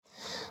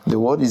The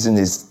world is in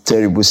a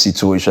terrible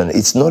situation.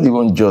 It's not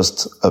even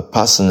just a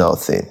personal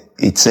thing.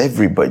 It's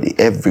everybody,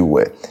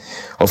 everywhere.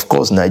 Of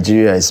course,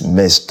 Nigeria is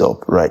messed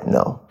up right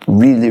now.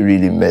 Really,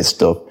 really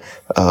messed up.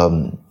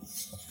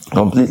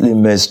 Completely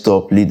messed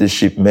up.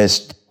 Leadership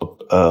messed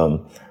up.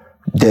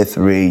 Death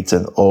rates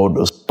and all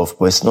those stuff.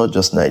 But it's not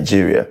just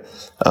Nigeria.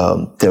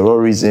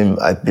 Terrorism,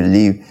 I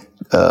believe,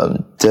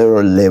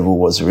 terror level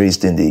was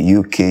raised in the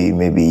UK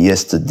maybe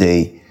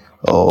yesterday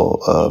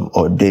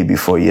or day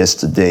before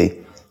yesterday.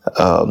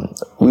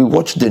 We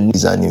watch the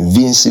news, an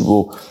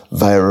invincible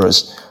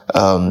virus,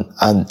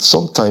 and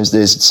sometimes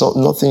there's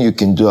nothing you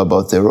can do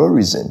about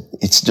terrorism.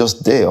 It's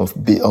just there.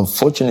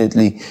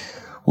 Unfortunately,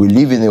 we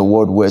live in a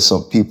world where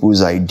some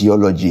people's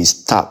ideology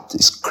is tapped,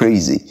 is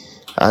crazy,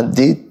 and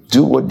they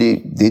do what they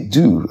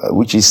do,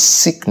 which is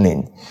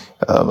sickening,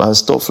 and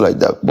stuff like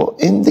that. But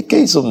in the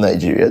case of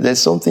Nigeria, there's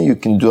something you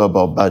can do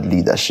about bad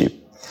leadership.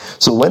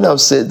 So when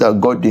I've said that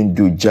God didn't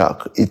do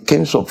jack, it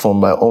came from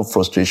my own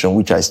frustration,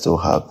 which I still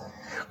have.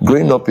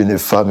 Growing up in a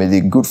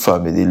family, good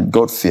family,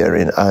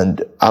 God-fearing,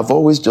 and I've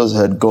always just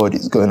heard God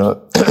is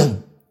gonna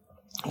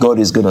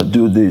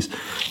do this,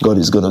 God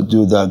is gonna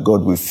do that,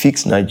 God will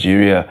fix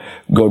Nigeria,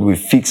 God will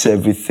fix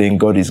everything,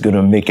 God is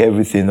gonna make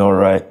everything all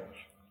right.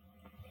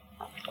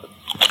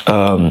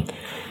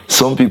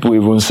 Some people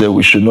even say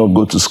we should not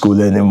go to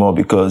school anymore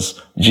because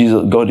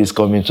God is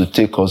coming to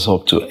take us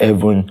up to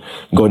heaven.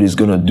 God is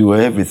going to do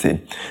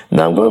everything.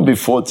 Now I'm going to be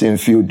 40 in a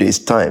few days'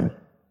 time.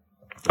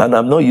 And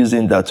I'm not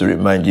using that to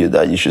remind you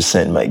that you should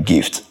send my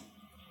gift.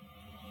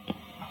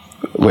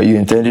 Were you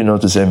intending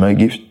not to send my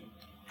gift?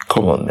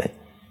 Come on, man.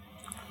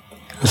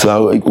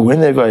 So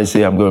whenever I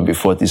say I'm going to be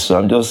 40, so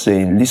I'm just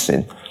saying,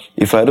 listen,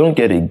 if I don't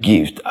get a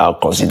gift, I'll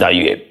consider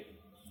you a...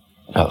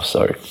 Oh,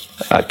 sorry.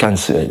 I can't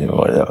say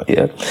anymore now,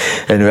 yeah?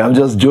 Anyway, I'm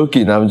just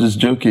joking,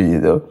 you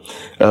know?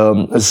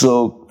 I'm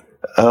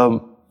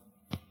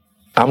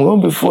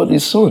going to be 40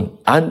 soon.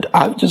 And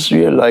I've just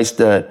realized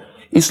that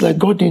it's like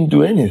God didn't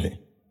do anything.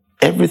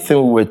 Everything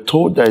we were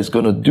told that He's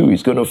going to do,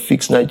 He's going to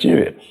fix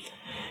Nigeria.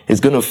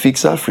 He's going to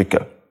fix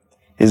Africa.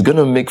 He's going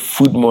to make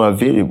food more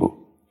available.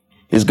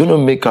 He's going to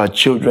make our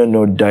children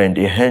not die in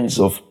the hands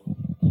of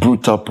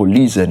brutal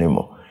police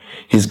anymore.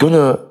 He's going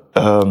to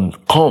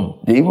come.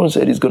 They even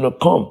said He's going to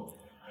come.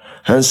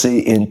 And say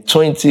in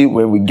 20,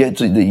 when we get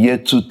to the year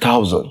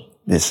 2000,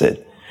 they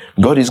said,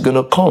 God is going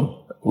to come,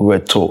 we were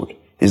told.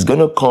 He's going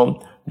to come,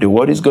 the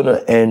world is going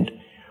to end.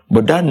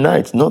 But that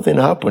night, nothing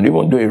happened.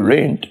 Even though it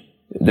rained,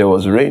 there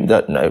was rain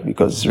that night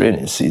because it's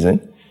raining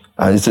season.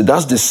 And he said,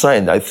 that's the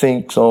sign. I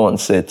think someone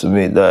said to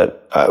me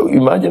that,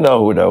 imagine how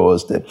old I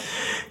was then.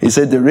 He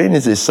said, the rain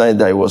is a sign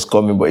that it was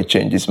coming, but he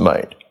changed his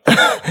mind.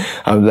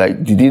 I'm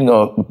like, did he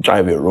not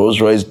drive a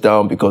Rolls Royce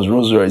down because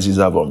Rolls Royces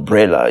have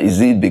umbrella?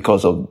 Is it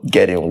because of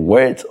getting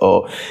wet?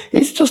 Or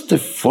it's just a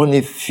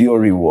funny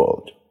theory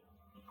world.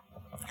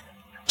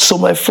 So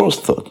my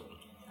first thought,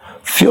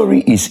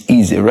 theory is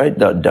easy. Write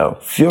that down.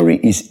 Theory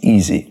is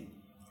easy.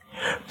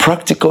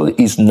 Practical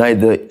is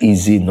neither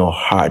easy nor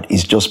hard.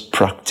 It's just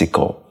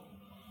practical.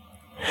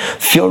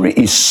 Theory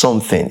is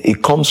something.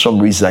 It comes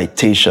from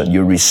recitation.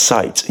 You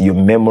recite, you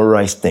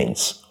memorize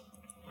things.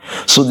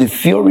 So the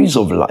theories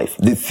of life,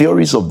 the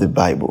theories of the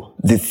Bible,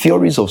 the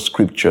theories of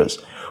scriptures,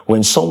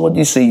 when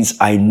somebody says,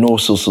 I know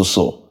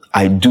so,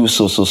 I do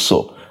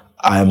so,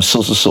 I am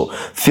so,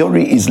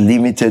 theory is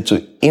limited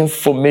to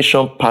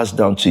information passed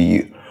down to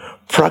you.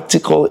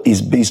 Practical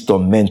is based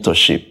on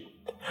mentorship.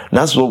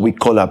 That's what we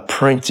call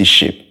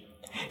apprenticeship.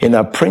 In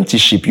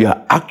apprenticeship, you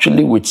are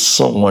actually with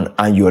someone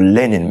and you're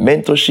learning.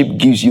 Mentorship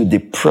gives you the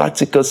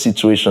practical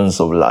situations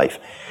of life.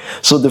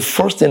 So the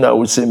first thing I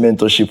would say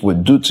mentorship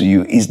will do to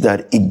you is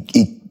that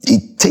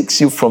it takes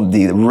you from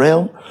the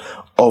realm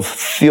of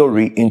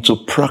theory into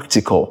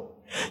practical.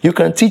 You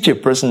can teach a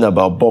person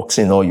about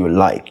boxing all you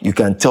like. You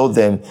can tell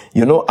them,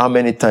 you know how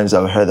many times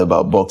I've heard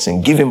about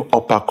boxing? Give him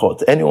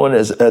uppercut. Anyone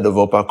has heard of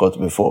uppercut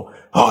before?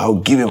 Oh, I'll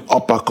give him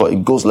uppercut.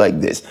 It goes like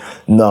this.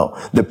 Now,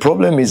 the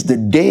problem is the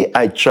day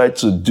I tried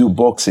to do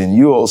boxing,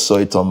 you all saw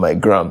it on my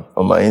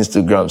on my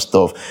Instagram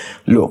stuff.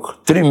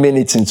 Look, 3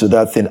 minutes into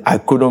that thing, I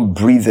couldn't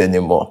breathe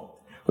anymore.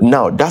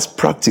 Now, that's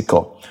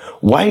practical.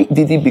 Why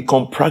did it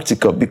become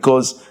practical?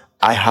 Because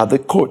I had a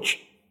coach.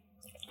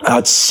 I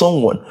had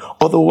someone.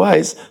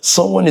 Otherwise,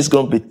 someone is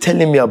going to be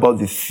telling me about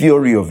the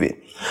theory of it.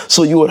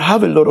 So you will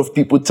have a lot of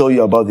people tell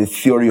you about the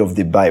theory of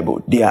the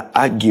Bible. They are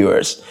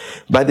arguers.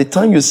 By the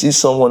time you see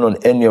someone on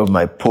any of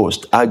my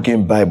posts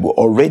arguing Bible,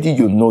 already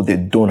you know they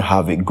don't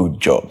have a good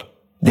job.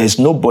 There's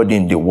nobody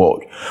in the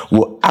world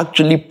who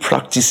actually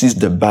practices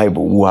the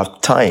Bible, who have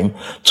time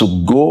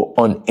to go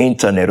on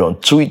internet,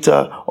 on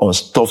Twitter, on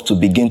stuff to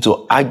begin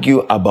to argue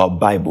about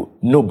Bible.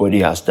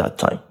 Nobody has that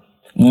time.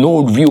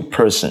 No real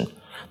person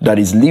that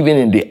is living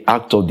in the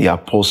act of the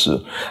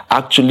apostle,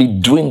 actually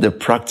doing the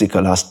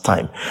practical has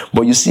time.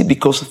 But you see,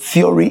 because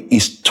theory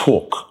is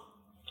talk.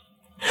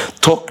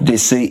 Talk, they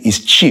say,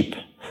 is cheap.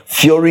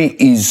 Theory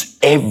is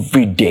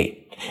every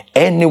day.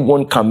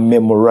 Anyone can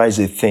memorize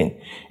a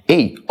thing.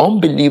 Hey,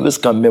 unbelievers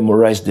can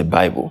memorize the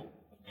Bible.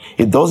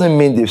 It doesn't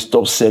mean they've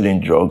stopped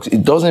selling drugs.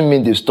 It doesn't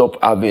mean they've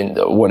stopped having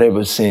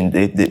whatever sin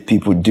that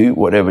people do,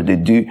 whatever they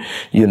do.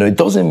 It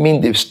doesn't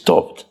mean they've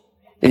stopped.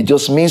 It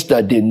just means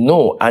that they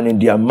know, and in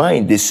their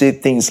mind, they say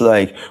things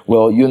like,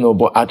 well,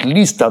 but at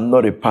least I'm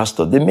not a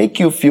pastor. They make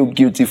you feel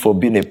guilty for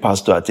being a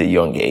pastor at a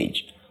young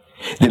age.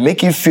 They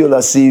make you feel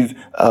as if,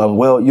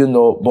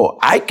 but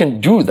I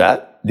can do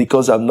that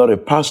because I'm not a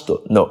pastor.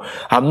 No,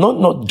 I'm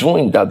not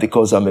doing that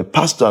because I'm a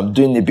pastor. I'm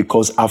doing it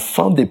because I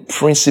found a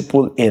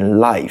principle in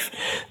life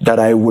that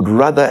I would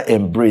rather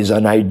embrace,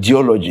 an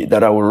ideology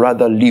that I would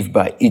rather live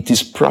by. It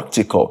is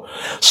practical.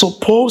 So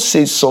Paul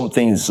says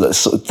something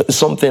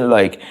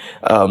like,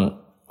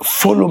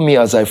 follow me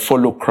as I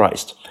follow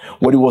Christ.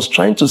 What he was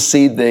trying to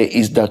say there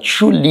is that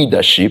true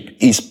leadership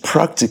is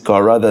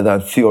practical rather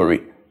than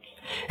theory.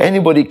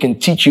 Anybody can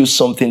teach you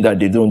something that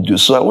they don't do.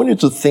 So I want you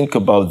to think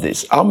about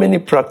this. How many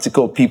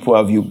practical people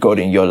have you got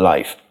in your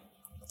life?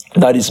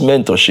 That is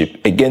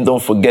mentorship. Again,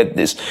 don't forget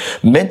this.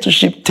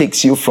 Mentorship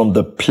takes you from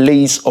the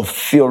place of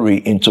theory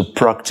into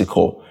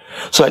practical.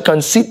 So I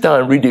can sit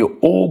down and read a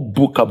whole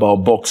book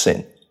about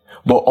boxing.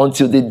 But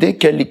until the day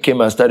Kelly came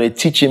and started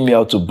teaching me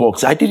how to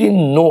box, I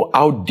didn't know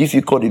how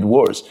difficult it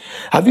was.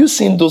 Have you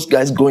seen those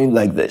guys going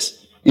like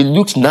this? It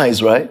looks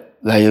nice, right?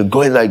 Like you're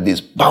going like this,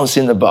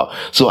 bouncing about.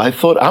 So I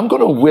thought, I'm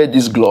going to wear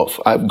this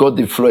glove. I've got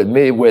the Floyd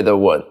Mayweather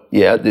one.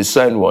 Yeah, the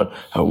signed one.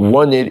 I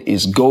won it.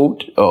 It's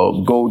gold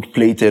or gold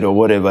plated or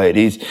whatever it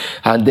is.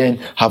 And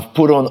then I've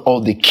put on all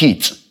the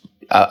kit.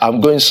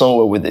 I'm going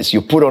somewhere with this.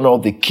 You put on all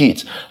the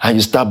kit and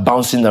you start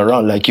bouncing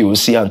around like you will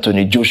see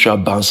Anthony Joshua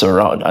bounce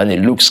around, and it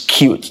looks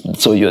cute.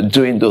 So you're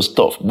doing those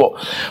stuff.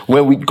 But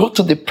when we got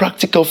to the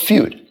practical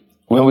field,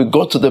 when we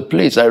got to the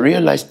place, I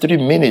realized 3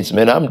 minutes,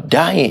 man, I'm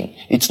dying.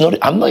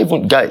 I'm not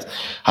even, guys,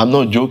 I'm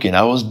not joking.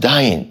 I was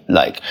dying,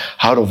 like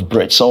out of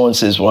breath. Someone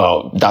says,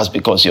 well, that's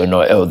because you're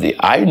not healthy.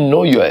 I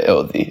know you're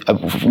healthy. I'm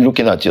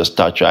looking at your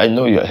stature. I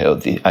know you're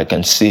healthy. I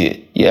can see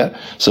it. Yeah.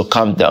 So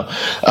calm down.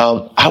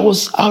 I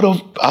was out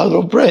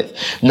of breath.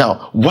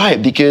 Now, why?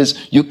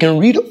 Because you can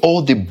read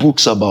all the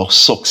books about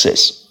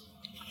success.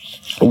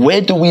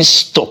 Where do we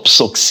stop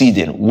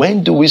succeeding?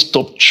 When do we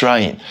stop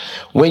trying?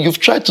 When you've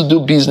tried to do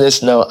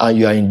business now and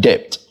you are in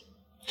debt.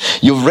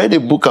 You've read a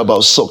book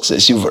about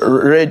success. You've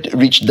read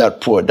Rich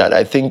Dad Poor Dad.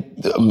 I think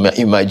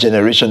in my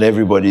generation,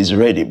 everybody is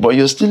ready, but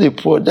you're still a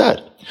poor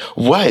dad.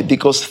 Why?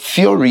 Because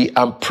theory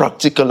and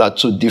practical are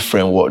two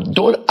different words.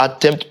 Don't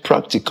attempt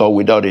practical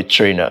without a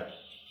trainer.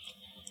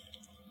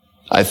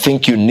 I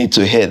think you need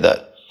to hear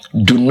that.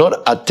 Do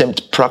not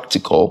attempt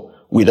practical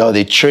without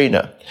a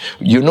trainer.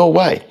 You know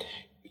why?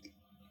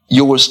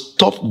 You will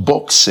stop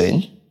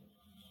boxing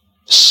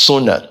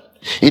sooner.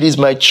 It is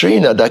my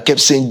trainer that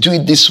kept saying, do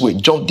it this way,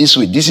 jump this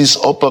way. This is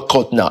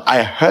uppercut now.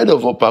 I heard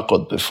of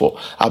uppercut before.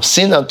 I've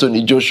seen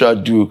Anthony Joshua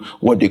do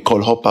what they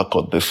call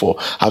uppercut before.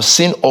 I've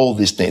seen all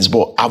these things,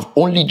 but I've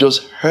only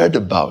just heard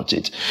about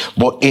it.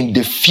 But in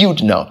the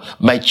field now,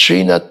 my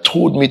trainer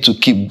told me to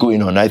keep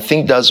going on. I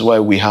think that's why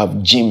we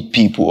have gym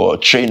people or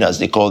trainers.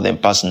 They call them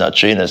personal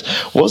trainers.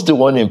 What's the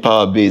one in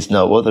Power Base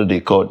now? What are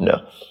they called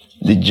now?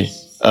 The gym,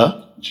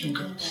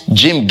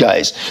 Gym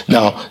guys.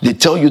 Now, they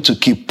tell you to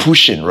keep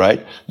pushing,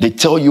 right? They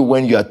tell you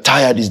when you are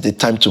tired is the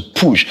time to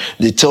push.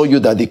 They tell you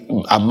that the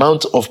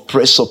amount of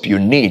press up you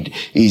need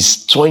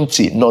is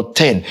 20, not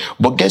 10.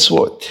 But guess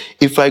what?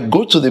 If I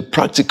go to the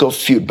practical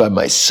field by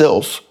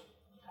myself,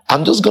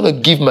 I'm just going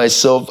to give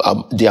myself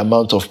the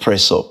amount of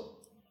press up.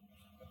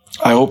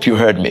 I hope you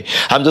heard me.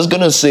 I'm just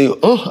going to say,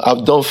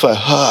 I've done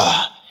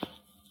 5.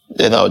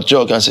 Then I'll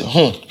jog and say,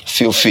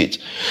 feel fit.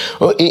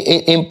 Well,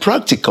 in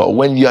practical,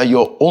 when you are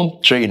your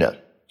own trainer,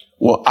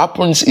 what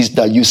happens is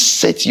that you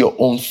set your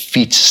own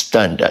fit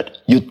standard.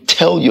 You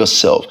tell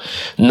yourself,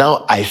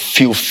 now I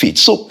feel fit.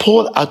 So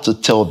Paul had to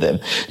tell them,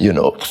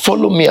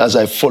 follow me as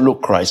I follow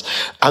Christ.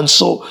 And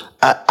so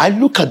I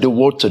look at the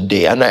world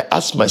today and I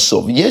ask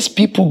myself, yes,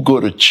 people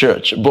go to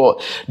church,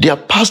 but their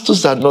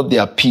pastors are not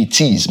their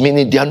PTs,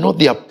 meaning they are not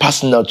their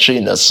personal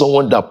trainers,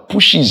 someone that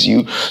pushes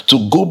you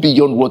to go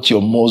beyond what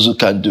your muscle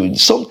can do.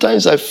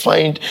 Sometimes I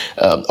find,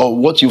 or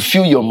what you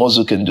feel your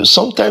muscle can do.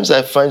 Sometimes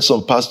I find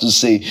some pastors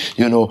say,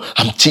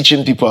 I'm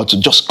teaching people how to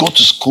just go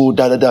to school,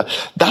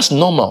 That's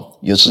normal.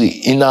 You see,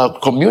 in our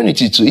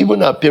community too,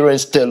 even our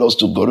parents tell us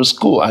to go to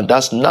school, and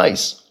that's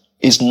nice.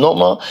 It's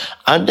normal,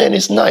 and then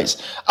it's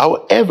nice.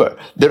 However,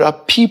 there are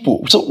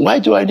people. So why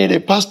do I need a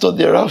pastor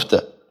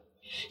thereafter?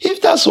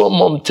 If that's what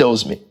mom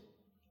tells me,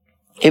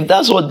 if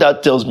that's what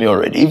dad tells me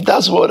already, if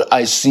that's what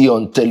I see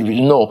on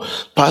television, no,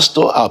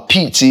 pastor or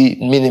PT,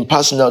 meaning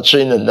personal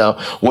trainer now,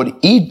 what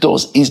he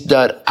does is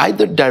that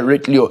either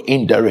directly or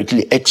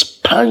indirectly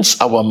expands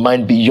our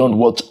mind beyond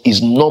what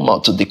is normal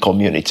to the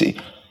community.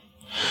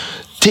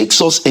 Takes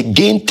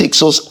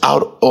us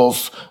out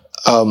of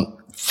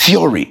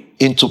theory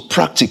into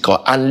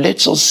practical and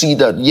lets us see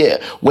that,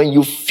 when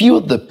you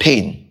feel the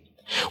pain,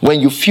 when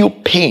you feel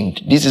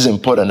pained, this is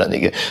important, and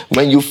again,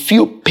 when you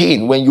feel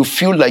pain, when you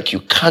feel like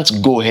you can't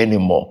go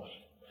anymore,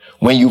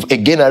 When you,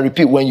 again, I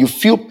repeat, when you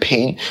feel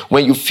pain,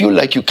 when you feel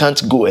like you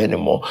can't go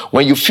anymore,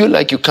 when you feel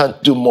like you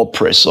can't do more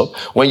press up,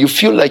 when you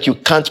feel like you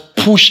can't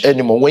push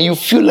anymore, when you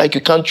feel like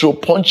you can't throw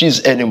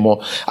punches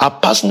anymore, our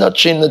personal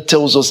trainer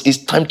tells us it's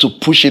time to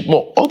push it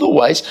more.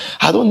 Otherwise,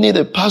 I don't need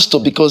a pastor,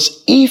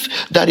 because if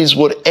that is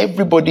what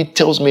everybody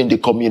tells me in the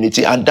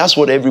community and that's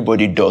what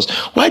everybody does,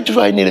 why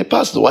do I need a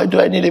pastor? Why do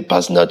I need a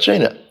personal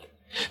trainer?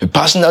 A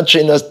personal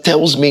trainer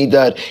tells me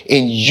that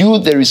in you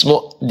there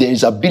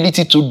is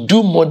ability to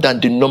do more than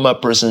the normal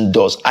person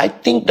does. I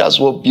think that's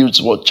what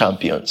builds world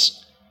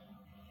champions.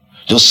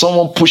 Just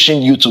someone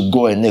pushing you to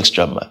go an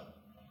extra mile.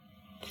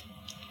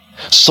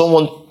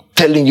 Someone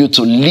telling you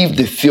to leave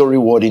the theory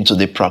world into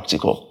the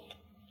practical.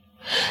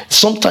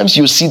 Sometimes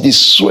you see the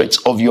sweat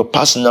of your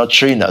personal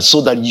trainer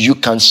so that you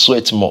can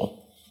sweat more.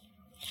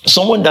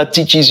 Someone that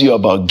teaches you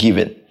about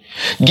giving.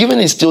 Giving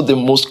is still the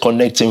most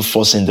connecting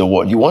force in the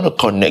world. You want to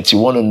connect. You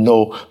want to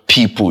know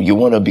people. You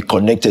want to be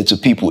connected to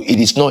people. It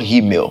is not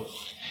email.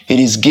 It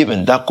is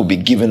given. That could be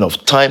given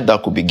of time.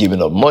 That could be given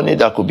of money.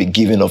 That could be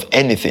given of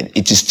anything.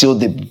 It is still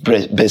the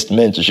best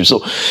mentorship.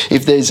 So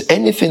if there is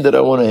anything that I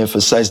want to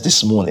emphasize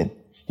this morning,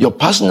 your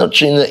personal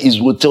trainer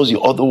is what tells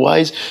you.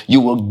 Otherwise,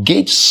 you will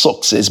gauge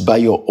success by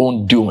your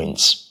own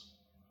doings.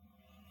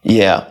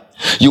 Yeah.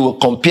 You will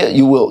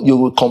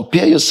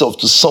compare yourself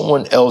to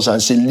someone else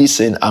and say,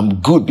 listen, I'm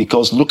good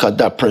because look at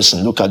that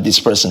person, look at this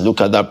person,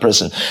 look at that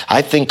person.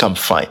 I think I'm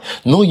fine.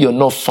 No, you're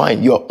not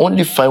fine. You're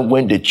only fine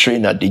when the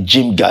trainer, the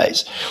gym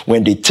guys,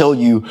 when they tell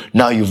you,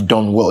 now you've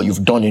done well,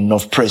 you've done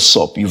enough press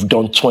up, you've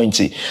done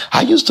 20.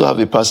 I used to have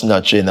a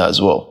personal trainer as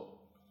well.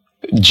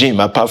 Gym,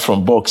 apart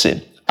from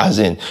boxing. As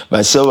in,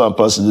 myself and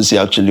Pastor Lucy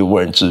actually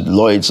went to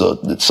Lloyd's or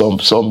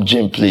some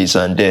gym place,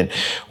 and then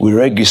we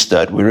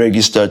registered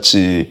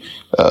to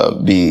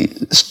be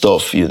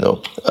stuff, you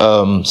know.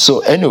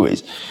 So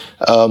anyways,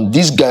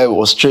 this guy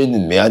was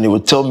training me, and he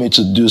would tell me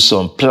to do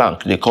some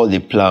plank. They call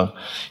it plank.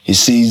 He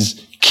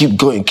says, keep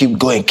going, keep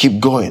going,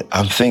 keep going.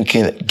 I'm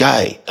thinking,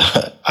 guy,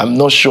 I'm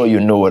not sure you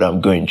know what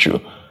I'm going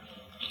through.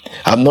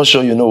 I'm not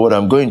sure you know what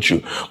I'm going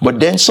through. But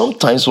then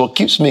sometimes what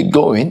keeps me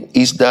going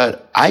is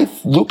that I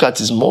look at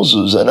his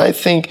muscles and I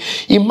think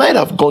he might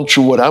have gone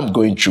through what I'm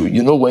going through.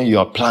 You know, when you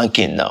are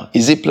planking now.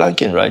 Is it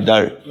planking, right,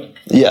 Darry?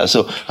 Yeah,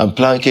 so I'm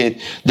planking.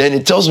 Then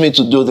it tells me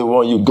to do the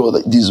one you go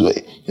like this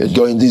way. You're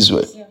going this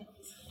way.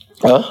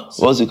 Huh?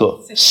 What's it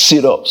called?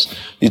 Sit-ups.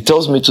 It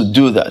tells me to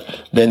do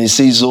that. Then it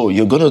says, oh,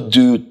 you're going to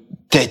do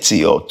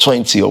 30 or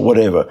 20 or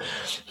whatever.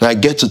 And I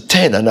get to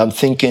 10 and I'm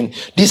thinking,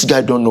 this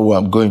guy don't know what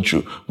I'm going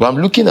through. But I'm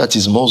looking at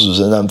his muscles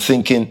and I'm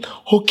thinking,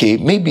 okay,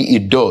 maybe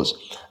it does.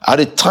 At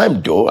the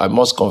time though, I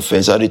must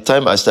confess, at the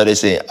time I started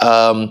saying,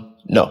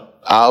 no,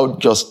 I'll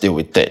just stay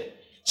with 10. He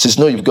says,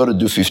 no, you've got to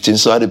do 15.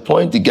 So at the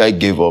point the guy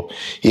gave up,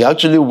 he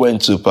actually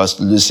went to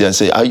Pastor Lucy and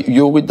said,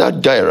 you're with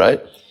that guy,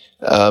 right?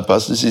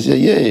 Pastor Lucy said,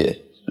 yeah.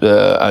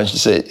 And she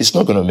said, it's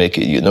not going to make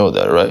it. You know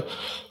that, right?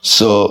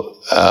 So,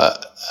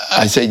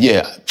 I said,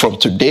 yeah, from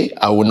today,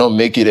 I will not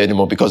make it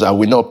anymore because I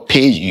will not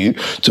pay you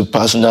to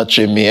personal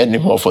train me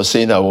anymore for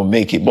saying I will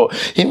make it. But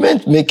he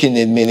meant making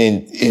it,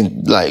 meaning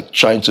in like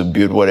trying to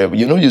build whatever.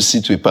 You know, you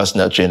sit with a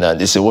personal trainer and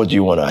they say, what do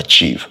you want to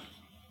achieve?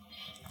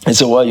 And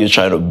so what are you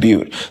trying to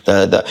build?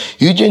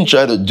 You didn't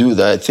try to do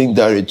that. I think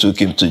Darry took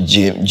him to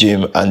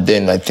gym, and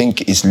then I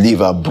think his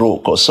liver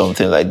broke or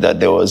something like that.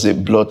 There was a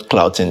blood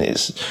clot in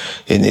his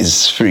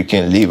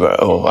freaking liver.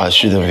 Oh, I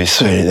shouldn't be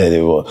swearing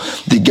anymore.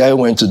 The guy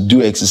went to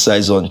do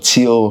exercise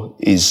until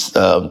his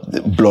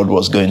blood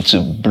was going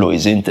to blow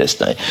his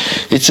intestine.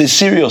 It's a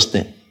serious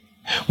thing.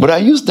 But I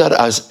use that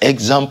as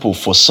example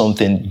for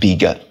something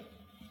bigger.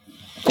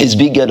 It's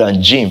bigger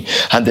than gym.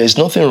 And there's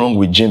nothing wrong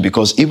with gym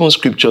because even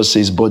scripture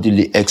says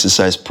bodily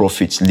exercise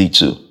profits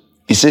little.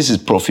 It says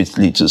it profits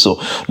little. So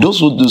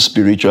those who do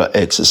spiritual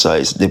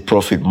exercise, they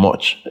profit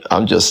much.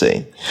 I'm just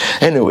saying.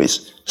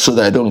 Anyways, so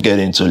that I don't get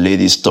into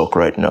ladies' talk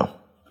right now.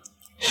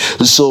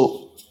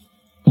 So,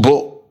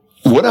 but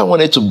what I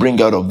wanted to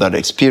bring out of that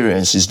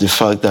experience is the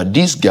fact that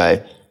this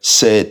guy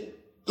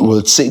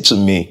will say to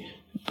me,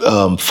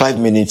 5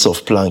 minutes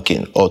of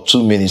planking or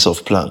 2 minutes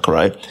of plank,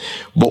 right?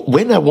 But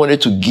when I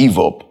wanted to give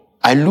up,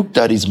 I looked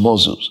at his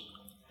muscles.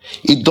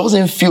 It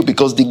doesn't feel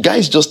because the guy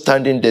is just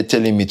standing there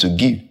telling me to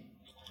give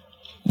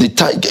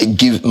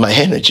my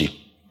energy.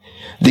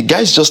 The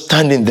guy is just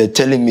standing there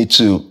telling me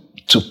to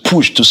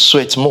push, to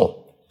sweat more.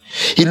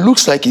 It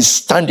looks like he's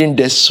standing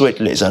there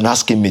sweatless and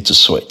asking me to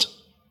sweat.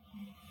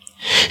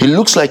 It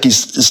looks like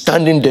he's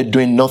standing there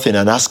doing nothing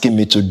and asking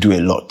me to do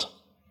a lot.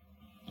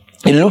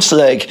 It looks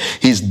like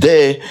he's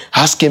there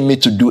asking me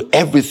to do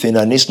everything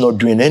and he's not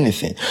doing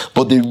anything.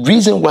 But the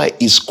reason why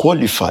he's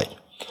qualified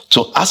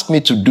to ask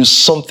me to do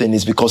something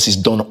is because he's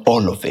done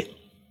all of it.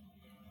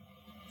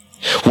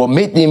 What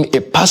made him a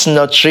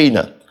personal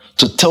trainer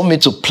to tell me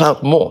to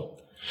plank more,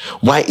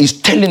 why he's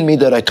telling me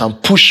that I can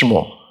push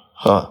more,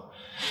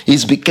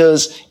 is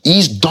because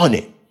he's done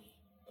it.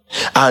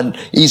 And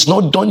he's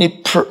not done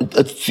it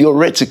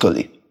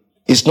theoretically.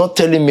 It's not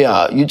telling me,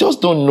 you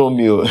just don't know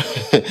me.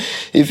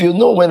 If you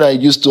know when I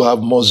used to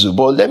have muscle,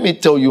 but let me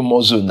tell you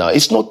muscle now.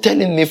 It's not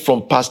telling me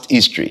from past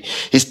history.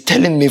 It's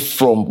telling me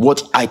from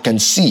what I can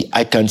see.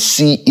 I can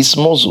see his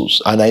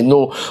muscles. And I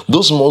know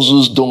those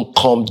muscles don't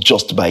come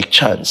just by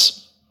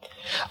chance.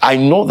 I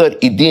know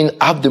that he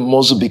didn't have the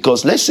muscle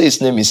because, let's say his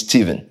name is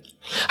Stephen.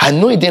 I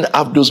know he didn't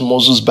have those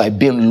muscles by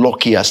being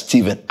lucky as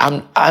Stephen.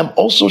 I'm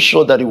also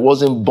sure that he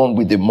wasn't born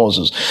with the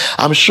muscles.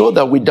 I'm sure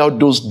that without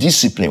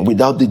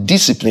the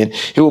discipline,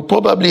 he will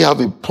probably have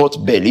a pot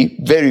belly,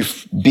 very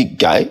big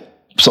guy,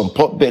 some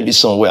pot belly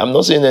somewhere. I'm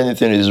not saying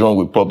anything is wrong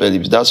with pot belly.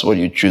 If that's what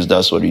you choose,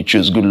 that's what you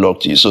choose. Good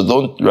luck to you. So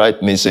don't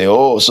write me saying,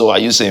 oh, so are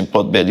you saying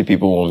pot belly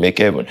people won't make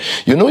heaven?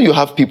 You know, you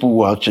have people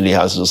who actually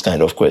ask those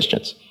kind of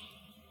questions.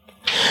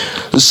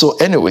 So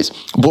anyways,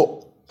 but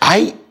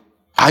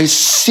I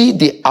see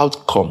the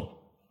outcome.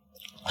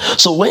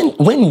 So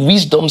when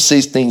wisdom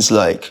says things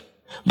like,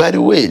 by the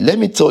way, let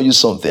me tell you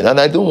something, and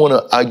I don't want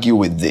to argue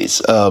with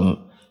this,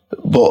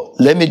 but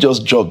let me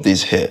just drop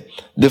this here.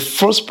 The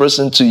first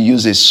person to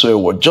use a swear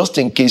word, just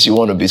in case you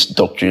want to be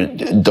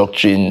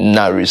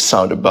doctrinary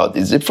sound about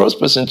this, the first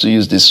person to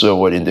use the swear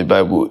word in the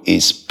Bible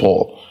is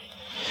Paul.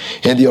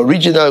 In the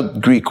original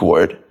Greek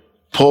word,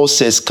 Paul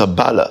says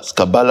Kabbalah.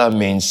 Kabbalah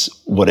means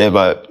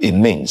whatever it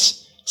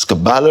means.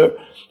 Kabbalah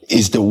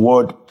is the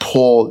word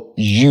Paul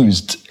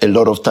used a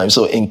lot of times.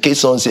 So in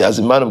case someone says, as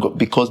a man of God,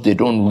 because they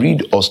don't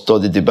read or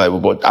study the Bible,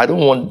 but I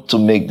don't want to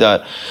make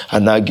that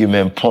an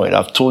argument point.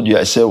 I've told you,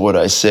 I said what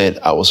I said.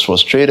 I was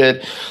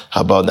frustrated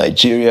about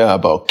Nigeria,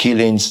 about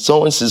killings.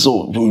 Someone says,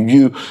 oh, will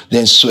you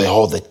then swear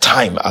all the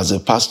time as a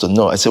pastor?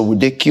 No, I said, would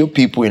they kill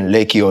people in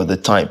Lekki all the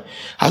time?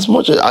 As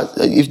much as,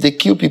 if they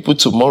kill people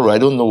tomorrow, I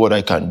don't know what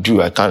I can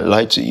do. I can't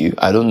lie to you.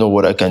 I don't know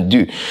what I can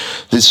do.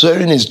 The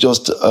swearing is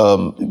just,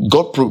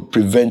 God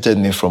prevented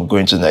me from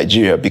going to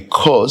Nigeria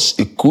because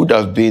it could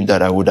have been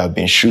that I would have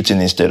been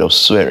shooting instead of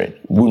swearing.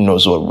 Who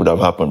knows what would have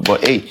happened?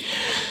 But hey,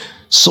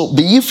 so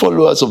be ye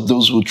followers of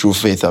those who through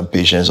faith and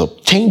patience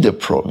obtain the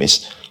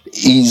promise,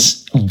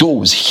 is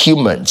those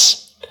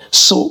humans.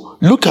 So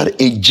look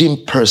at a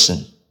gym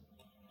person.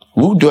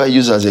 Who do I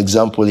use as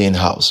example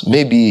in-house?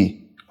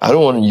 Maybe, I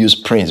don't want to use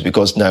Prince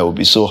because now I will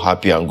be so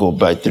happy and go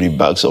buy 3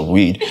 bags of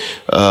weed.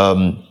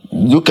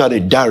 Look at a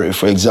Dare,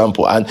 for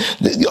example. And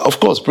of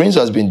course, Prince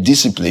has been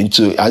disciplined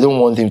to, I don't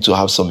want him to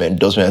have some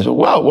endorsement. I say,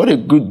 wow, what a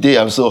good day.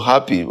 I'm so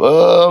happy.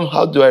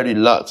 How do I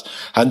relax?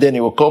 And then he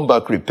will come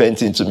back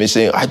repenting to me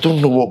saying, I don't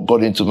know what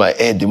got into my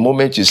head. The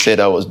moment you said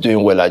I was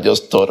doing well, I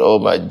just thought, oh,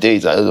 my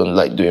days, I don't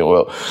like doing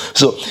well.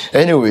 So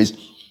anyways,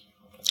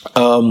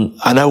 and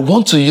I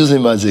want to use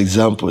him as an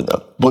example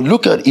now. But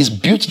look at, he's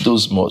built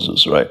those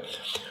muscles, right?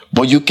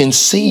 But you can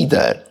see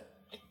that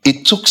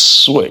it took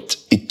sweat.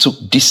 It took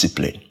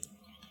discipline.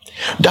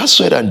 That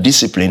sweat and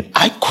discipline,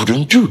 I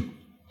couldn't do.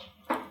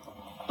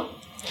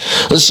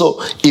 And so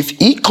if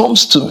he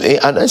comes to me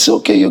and I say,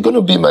 okay, you're going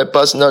to be my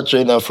personal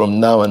trainer from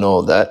now and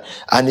all that.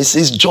 And he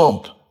says,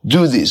 jump,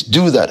 do this,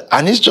 do that.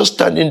 And he's just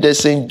standing there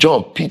saying,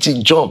 jump,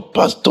 PT, jump,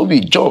 Pastor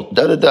Toby, jump,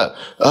 go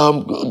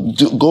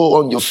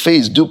on your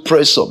face, do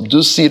press up,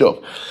 do sit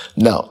up.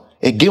 Now,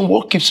 again,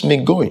 what keeps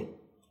me going?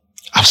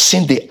 I've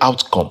seen the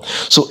outcome.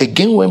 So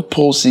again, when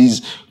Paul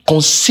says,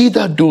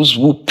 consider those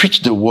who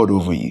preach the word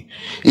over you.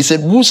 He said,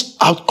 whose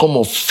outcome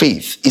of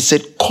faith? He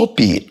said,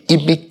 copy it,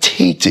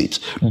 imitate it,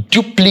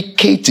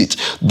 duplicate it.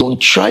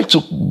 Don't try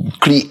to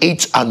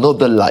create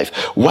another life.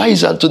 Why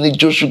is Anthony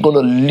Joshua going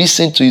to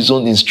listen to his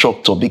own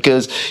instructor?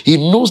 Because he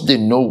knows they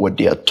know what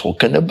they are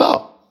talking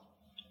about.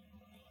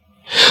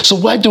 So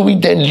why do we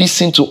then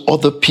listen to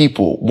other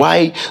people?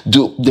 Why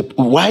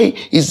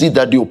is it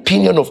that the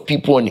opinion of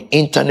people on the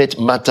internet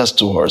matters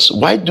to us?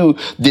 Why do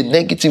the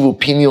negative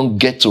opinion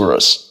get to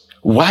us?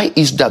 Why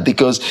is that?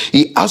 Because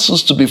he asks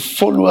us to be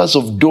followers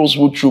of those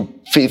who through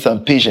faith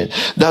and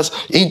patience. That's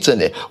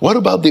internet. What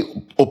about the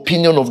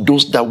opinion of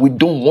those that we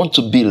don't want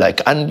to be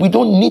like? And we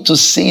don't need to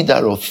say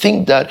that or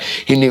think that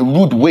in a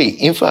rude way.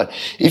 In fact,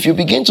 if you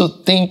begin to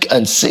think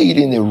and say it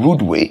in a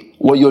rude way,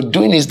 what you're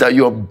doing is that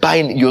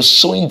you're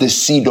sowing the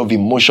seed of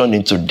emotion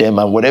into them,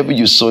 and whatever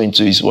you sow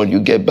into is what you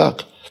get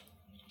back.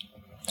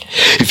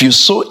 If you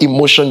sow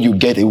emotion, you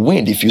get a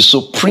wind. If you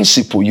sow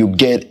principle, you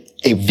get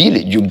a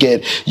village. You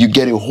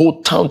get a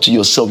whole town to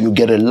yourself. You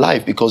get a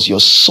life because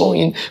you're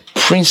sowing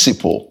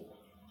principle.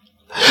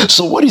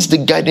 So what is the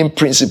guiding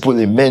principle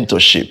in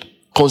mentorship?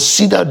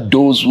 Consider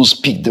those who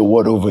speak the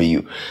word over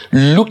you.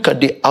 Look at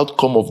the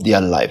outcome of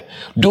their life.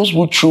 Those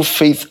who through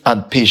faith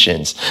and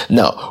patience.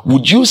 Now,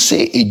 would you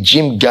say a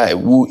gym guy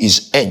who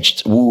is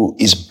edged, who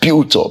is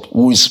built up,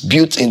 who is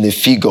built in the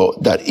figure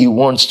that he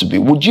wants to be,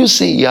 would you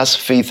say he has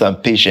faith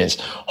and patience?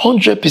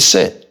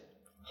 100%.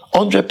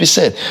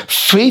 100%.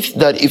 Faith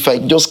that if I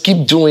just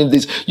keep doing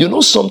this,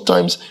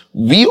 sometimes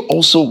we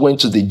also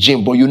went to the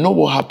gym, but you know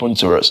what happened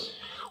to us?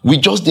 We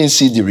just didn't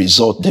see the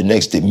result the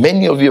next day.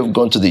 Many of you have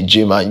gone to the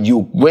gym and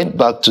you went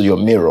back to your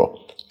mirror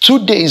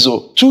 2 days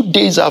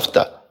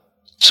after.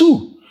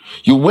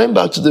 You went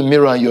back to the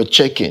mirror and you're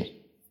checking.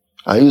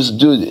 I used to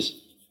do this.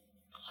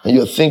 And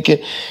you're thinking,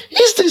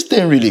 is this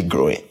thing really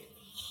growing?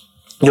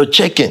 You're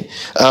checking,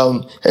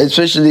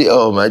 especially,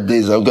 oh my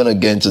days, I'm going to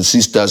get into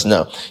sisters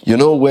now. You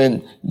know,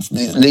 when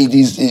the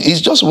ladies,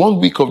 it's just 1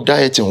 week of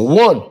dieting,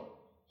 one.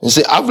 And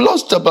say, I've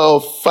lost about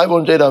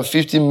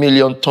 550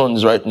 million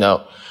tons right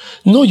now.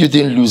 No, you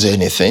didn't lose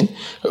anything.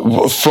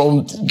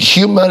 From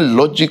human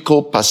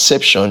logical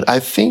perception, I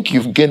think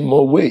you've gained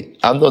more weight.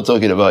 I'm not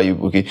talking about you,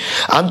 okay?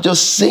 I'm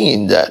just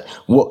saying that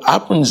what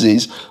happens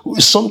is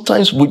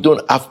sometimes we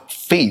don't have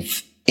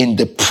faith in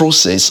the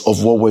process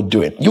of what we're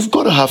doing. You've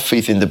got to have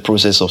faith in the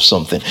process of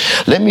something.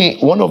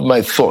 One of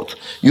my thoughts,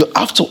 you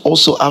have to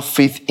also have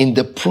faith in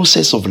the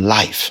process of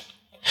life.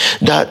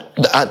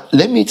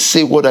 Let me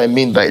say what I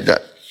mean by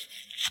that.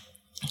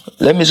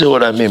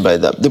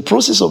 The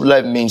process of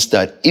life means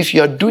that if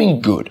you are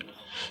doing good,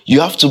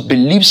 you have to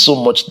believe so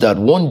much that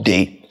one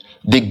day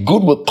the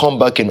good will come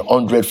back in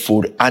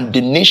 100-fold and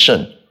the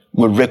nation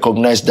will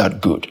recognize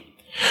that good.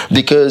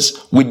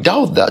 Because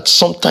without that,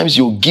 sometimes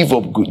you'll give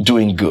up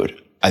doing good.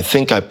 I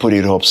think I put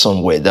it up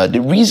somewhere that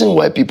the reason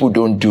why people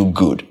don't do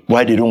good,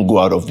 why they don't go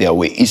out of their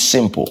way, is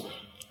simple.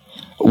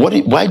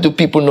 Why do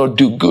people not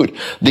do good?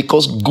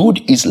 Because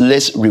good is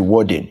less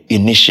rewarding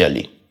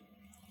initially.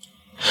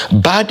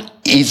 Bad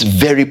is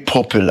very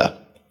popular.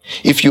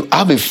 If you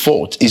have a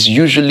fault, it's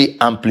usually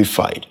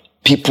amplified.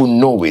 People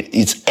know it.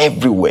 It's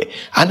everywhere.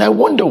 And I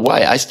wonder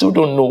why. I still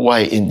don't know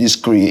why in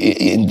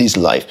this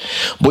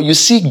life. But you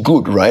see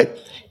good, right?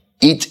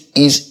 It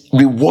is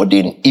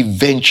rewarding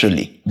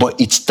eventually, but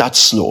it starts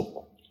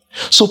slow.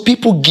 So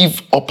people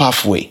give up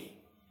halfway.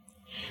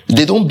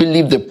 They don't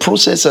believe the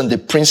process and the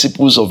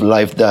principles of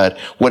life that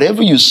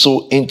whatever you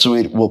sow into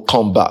it will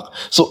come back.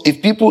 So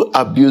if people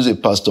abuse a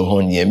Pastor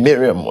Honey,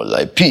 Miriam, or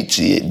like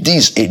Pity,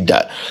 this,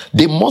 that,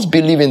 they must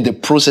believe in the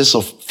process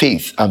of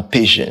faith and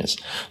patience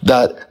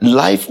that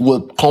life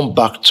will come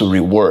back to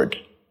reward.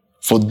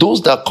 For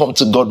those that come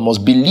to God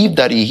must believe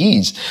that He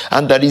is,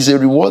 and that He's a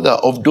rewarder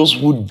of those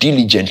who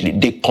diligently,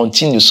 they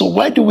continue. So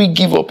why do we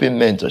give up in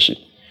mentorship?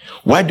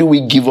 Why do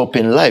we give up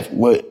in life?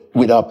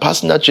 With our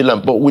personal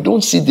children, but we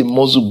don't see the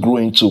muscle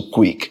growing too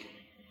quick.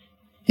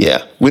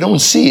 Yeah, we don't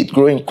see it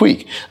growing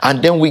quick.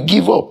 And then we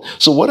give up.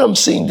 So what I'm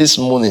saying this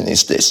morning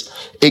is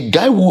this. A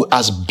guy who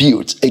has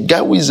built, a guy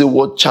who is a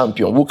world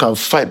champion, who can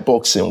fight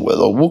boxing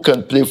well, or who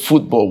can play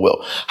football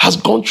well, has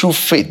gone through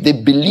faith. They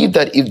believe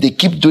that if they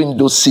keep doing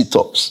those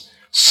sit-ups,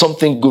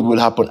 something good will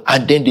happen.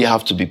 And then they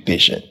have to be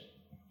patient.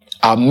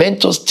 Our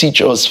mentors teach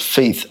us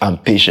faith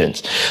and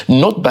patience,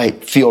 not by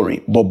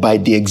theory, but by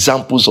the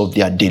examples of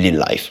their daily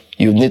life.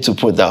 You need to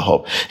put that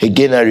up.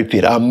 Again, I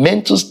repeat, our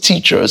mentors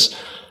teach us,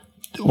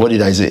 what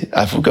did I say?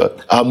 I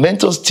forgot. Our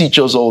mentors teach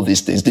us all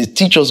these things. They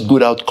teach us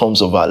good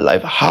outcomes of our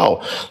life.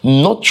 How?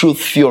 Not through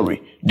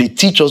theory. They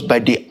teach us by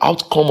the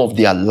outcome of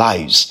their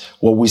lives.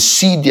 What we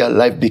see their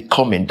life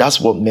becoming, that's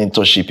what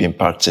mentorship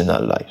impacts in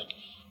our life.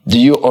 Do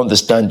you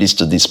understand this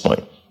to this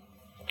point?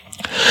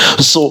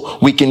 So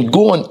we can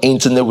go on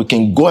internet, we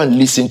can go and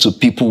listen to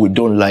people we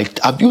don't like.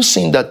 Have you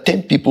seen that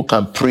 10 people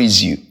can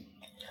praise you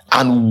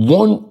and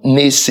one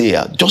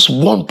naysayer, just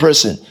one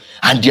person,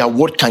 and their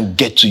word can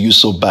get to you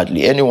so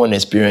badly? Anyone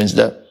experience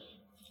that?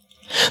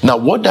 Now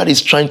what that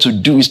is trying to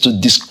do is to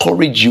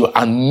discourage you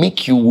and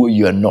make you who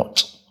you are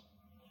not.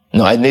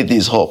 Now I need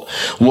this hope.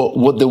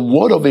 What the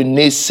word of a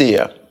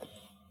naysayer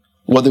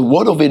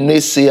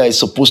is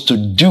supposed to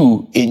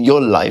do in your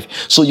life,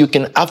 so you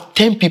can have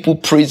 10 people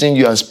praising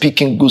you and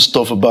speaking good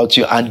stuff about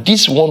you, and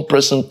this one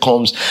person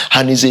comes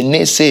and is a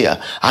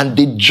naysayer and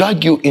they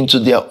drag you into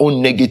their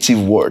own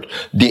negative word.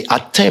 The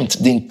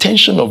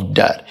intention of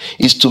that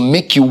is to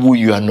make you who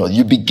you are not.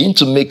 You begin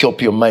to make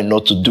up your mind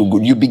not to do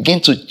good. You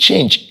begin to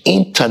change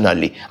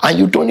internally and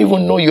you don't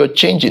even know you're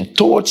changing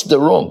towards the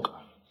wrong.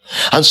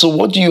 And so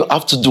what do you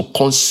have to do?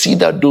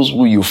 Consider those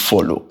who you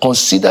follow.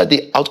 Consider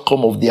the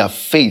outcome of their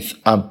faith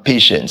and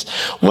patience.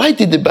 Why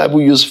did the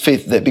Bible use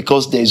faith there?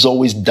 Because there is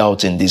always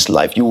doubt in this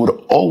life. You would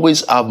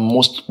always have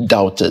most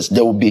doubters.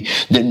 There will be,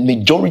 the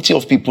majority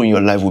of people in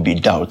your life will be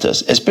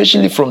doubters,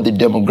 especially from the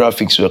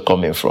demographics we're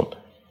coming from.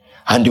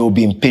 And there will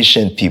be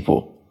impatient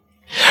people.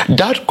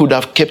 That could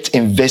have kept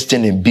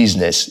investing in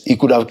business. He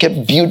could have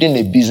kept building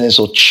a business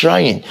or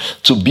trying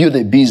to build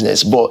a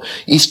business, but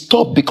he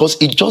stopped because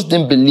he just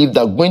didn't believe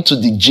that going to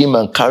the gym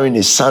and carrying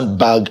a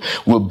sandbag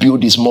will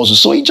build his muscle.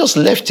 So he just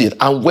left it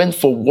and went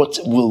for what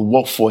will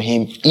work for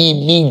him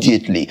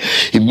immediately.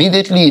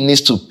 Immediately he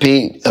needs to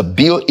pay a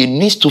bill. He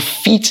needs to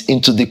fit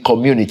into the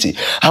community.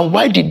 And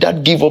why did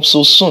that give up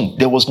so soon?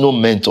 There was no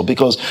mentor,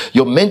 because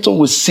your mentor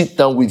will sit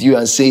down with you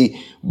and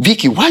say,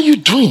 Vicky, why are you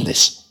doing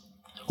this?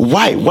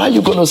 Why? Why are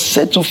you going to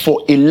settle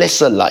for a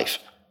lesser life?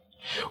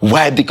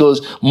 Why?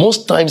 Because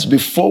most times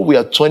before we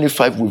are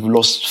 25, we've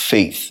lost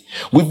faith.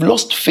 We've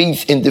lost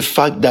faith in the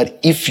fact that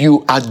if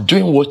you are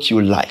doing what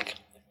you like,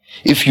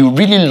 if you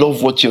really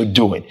love what you're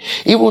doing,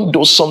 even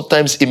though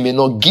sometimes it may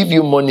not give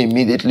you money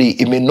immediately,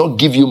 it may not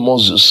give you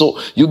muscles.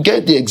 So you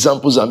get the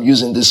examples I'm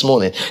using this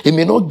morning. It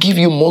may not give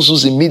you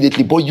muscles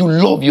immediately, but you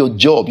love your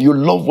job. You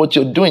love what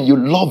you're doing. You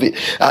love it.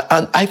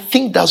 And I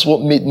think that's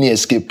what made me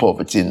escape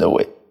poverty in a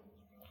way.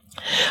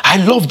 I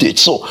loved it.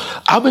 So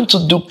having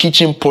to do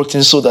kitchen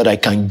porting so that I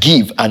can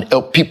give and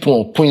help people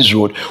on Queen's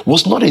Road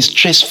was not a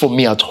stress for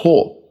me at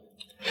all.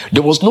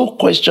 There was no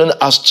question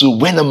as to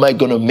when am I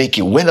going to make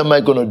it? When am I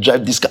going to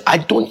drive this car? I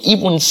don't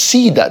even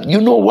see that. You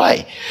know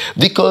why?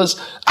 Because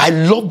I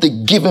love the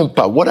giving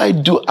part. What I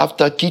do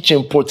after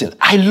kitchen porting,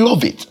 I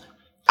love it.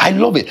 I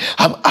love it.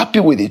 I'm happy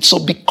with it. So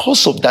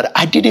because of that,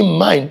 I didn't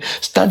mind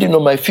standing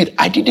on my feet.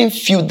 I didn't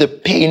feel the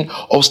pain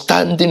of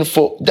standing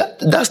for that.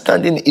 That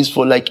standing is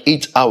for like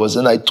 8 hours.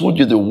 And I told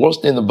you the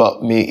worst thing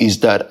about me is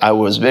that I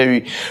was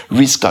very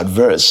risk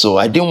adverse. So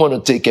I didn't want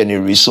to take any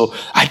risk. So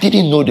I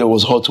didn't know there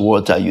was hot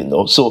water,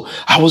 So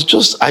I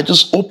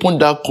just opened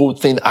that cold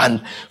thing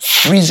and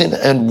freezing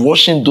and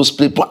washing those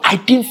plates. But I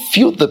didn't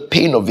feel the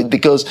pain of it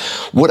because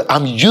what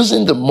I'm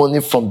using the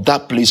money from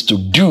that place to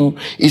do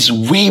is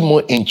way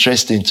more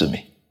interesting to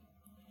me.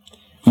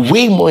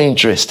 Way more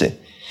interesting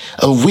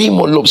and way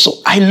more love. So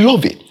I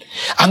love it.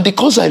 And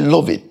because I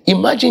love it,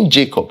 imagine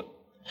Jacob.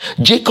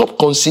 Jacob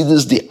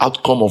considers the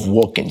outcome of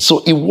working. So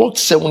he worked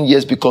 7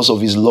 years because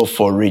of his love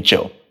for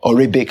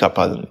Rebecca,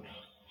 pardon me.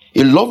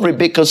 He loved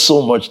Rebecca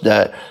so much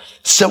that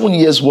 7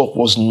 years work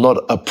was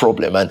not a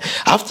problem. And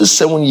after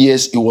 7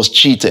 years, he was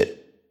cheated.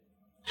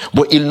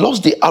 But he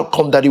lost the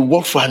outcome that he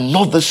worked for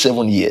another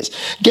 7 years.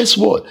 Guess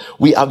what?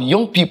 We have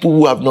young people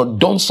who have not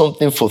done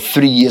something for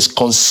 3 years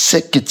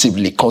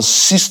consecutively,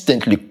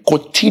 consistently,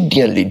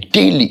 quotidianly,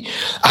 daily.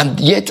 And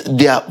yet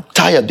they are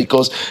tired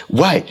because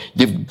why?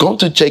 They've gone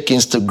to check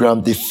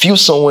Instagram. They feel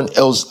someone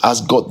else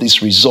has got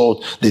this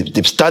result.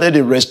 They've started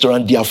a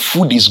restaurant. Their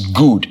food is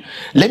good.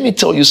 Let me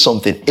tell you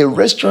something. A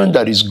restaurant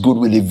that is good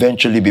will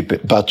eventually be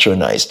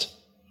patronized.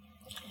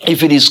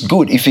 If it is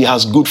good, if it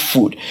has good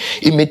food,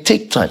 it may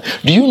take time.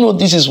 Do you know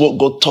this is what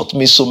God taught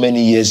me so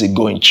many years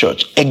ago in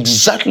church?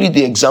 Exactly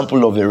the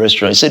example of a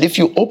restaurant. He said, if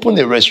you open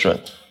a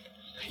restaurant,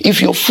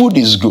 if your food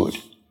is good,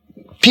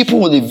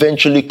 people will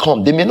eventually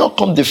come. They may not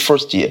come the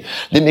first year.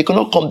 They may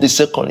not come the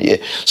second year.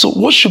 So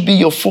what should be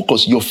your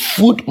focus? Your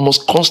food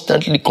must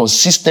constantly,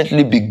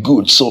 consistently be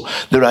good. So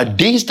there are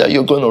days that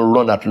you're going to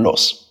run at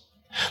loss.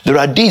 There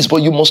are days,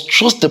 but you must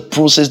trust the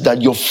process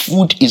that your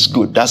food is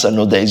good. That's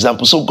another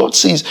example. So God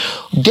says,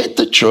 get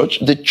the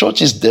church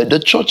is there, the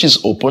church is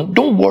open.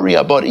 Don't worry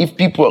about if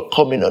people are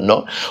coming or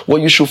not.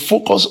 What you should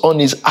focus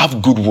on is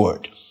have good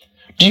word.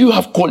 Do you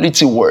have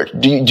quality word?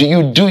 Do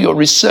you do your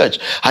research?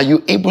 Are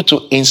you able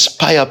to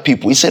inspire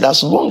people? He said,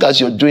 as long as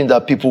you're doing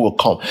that, people will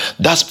come.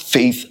 That's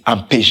faith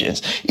and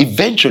patience.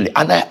 Eventually,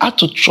 and I had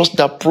to trust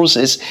that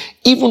process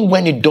even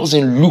when it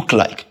doesn't look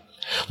like.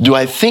 Do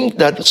I think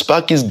that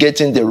Spark is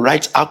getting the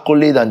right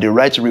accolade and the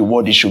right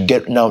reward it should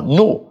get now?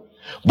 No.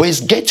 But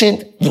it's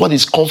getting what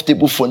is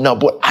comfortable for now.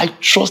 But I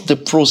trust the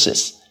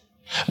process.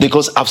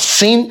 Because I've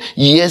seen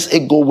years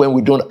ago when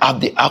we don't have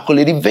the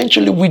accolade,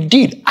 eventually we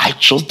did. I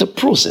trust the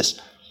process.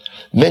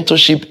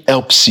 Mentorship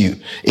helps you.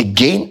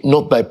 Again,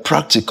 not by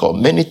practical.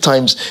 Many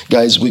times,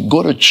 guys, we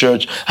go to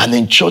church and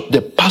in church,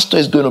 the pastor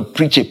is going to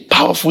preach a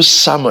powerful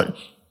sermon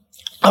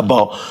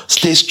about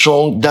stay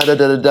strong,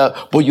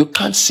 but you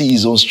can't see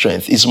his own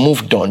strength. He's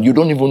moved on. You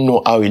don't even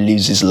know how he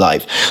lives his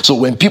life. So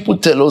when people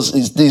tell us,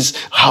 is this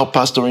how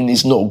pastoring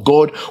is? No,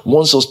 God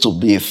wants us to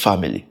be a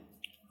family.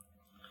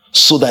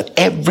 So that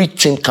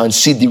everything can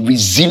see the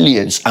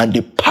resilience and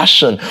the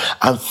passion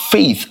and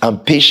faith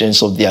and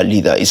patience of their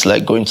leader. It's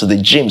like going to the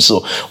gym. So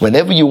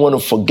whenever you want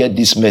to forget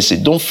this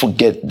message, don't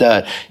forget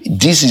that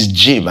this is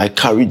gym. I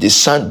carried the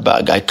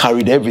sandbag. I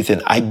carried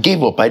everything. I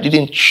gave up. I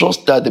didn't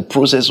trust that the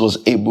process was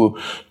able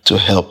to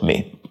help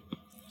me.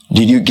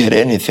 Did you get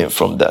anything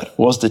from that?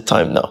 What's the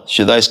time now?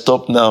 Should I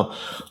stop now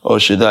or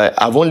should I?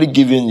 I've only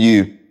given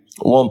you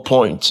 1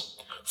 point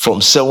from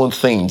 7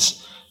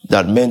 things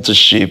that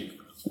mentorship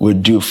will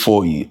do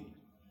for you.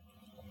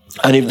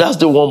 And if that's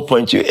the 1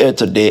 point you heard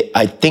today,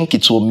 I think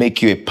it will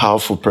make you a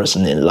powerful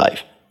person in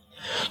life.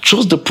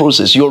 Trust the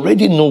process. You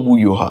already know who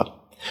you are.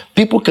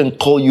 People can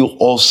call you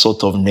all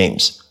sorts of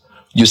names.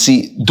 You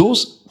see,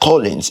 those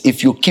callings,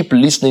 if you keep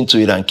listening to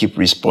it and keep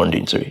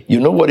responding to it, you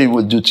know what it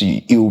will do to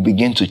you? It will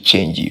begin to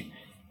change you.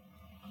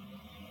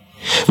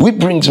 Which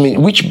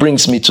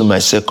brings me to my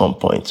second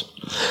point.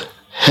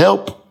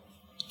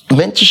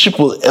 Mentorship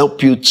will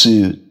help you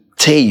to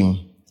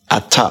tame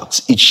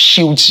attacks. It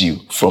shields you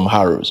from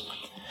arrows.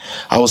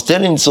 I was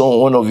telling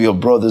one of your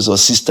brothers or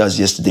sisters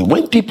yesterday,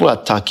 when people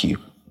attack you,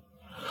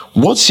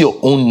 what's your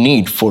own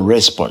need for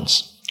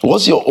response?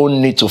 What's your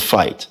own need to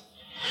fight?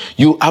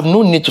 You have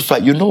no need to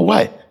fight. You know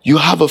why? You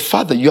have a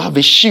father. You have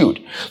a shield.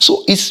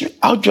 So it's,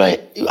 how do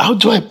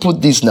I put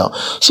this now?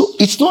 So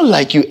it's not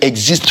like you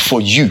exist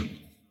for you.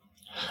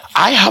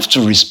 I have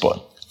to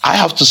respond. I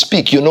have to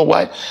speak. You know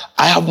why?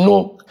 I have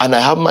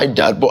my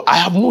dad, but I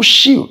have no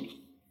shield.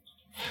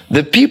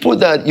 The people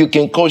that you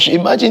can coach,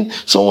 imagine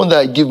someone that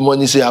I give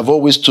money, say, I've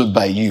always stood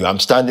by you. I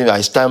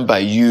stand by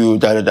you.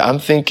 I'm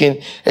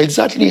thinking,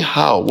 exactly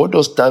how? What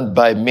does stand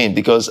by mean?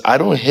 Because I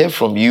don't hear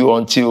from you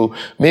until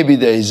maybe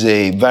there is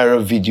a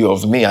viral video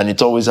of me and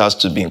it always has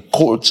to be in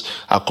quotes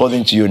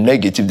according to your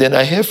negative. Then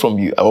I hear from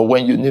you or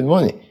when you need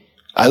money.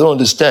 I don't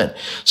understand.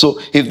 So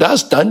if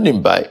that's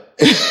standing by,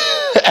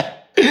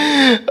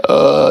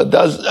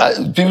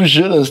 People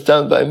shouldn't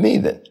stand by me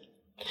then.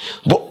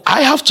 But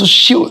I have to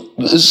shield.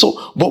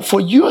 So, but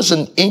for you as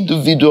an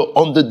individual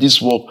under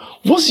this work,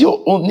 what's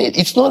your own need?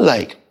 It's not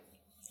like,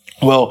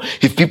 well,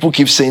 if people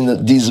keep saying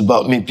that this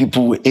about me,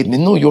 people will hate me.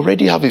 No, you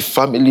already have a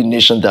family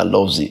nation that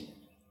loves you.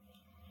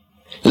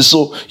 And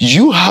so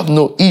you have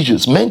no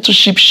issues.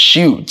 Mentorship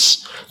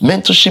shields.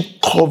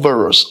 Mentorship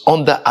covers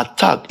under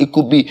attack. It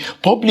could be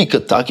public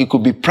attack. It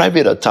could be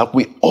private attack.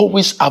 We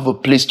always have a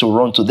place to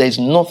run to. There is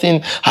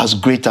nothing as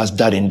great as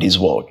that in this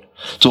world.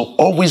 To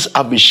always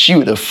have a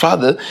shield, a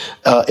father,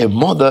 a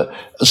mother,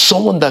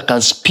 someone that can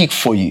speak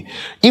for you.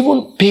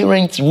 Even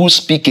parents who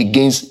speak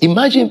against,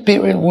 imagine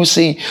parents who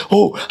say,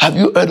 oh, have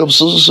you heard of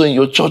so-so-so in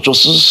your church or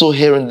so-so-so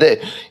here and there?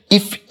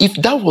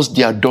 If that was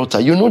their daughter,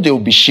 you know they will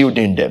be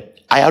shielding them.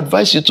 I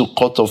advise you to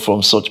cut off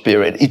from such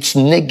parent. It's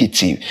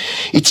negative.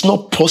 It's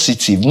not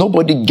positive.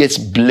 Nobody gets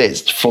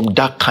blessed from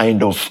that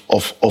kind of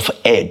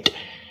head,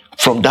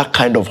 from that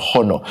kind of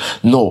honor.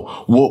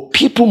 No, what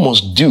people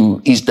must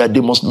do is that they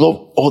must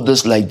love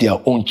others like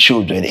their own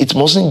children. It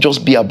mustn't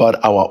just be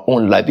about our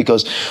own life,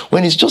 because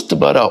when it's just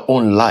about our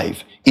own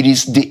life,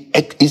 it's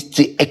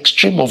the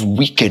extreme of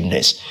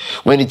wickedness.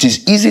 When it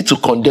is easy to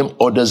condemn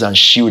others and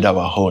shield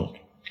our own.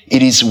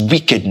 It is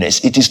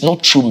wickedness. It is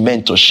not true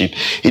mentorship.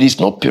 It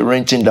is not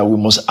parenting that we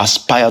must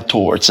aspire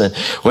towards. And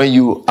when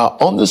you are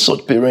under such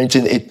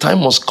parenting, a time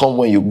must come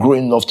when you grow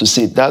enough to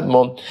say, Dad,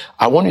 Mom,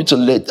 I want you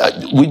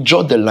to we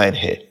draw the line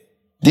here.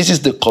 This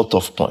is the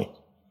cutoff point.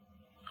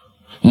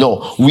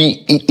 No,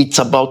 it's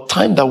about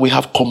time that we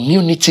have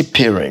community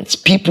parents,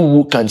 people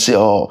who can say,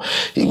 oh,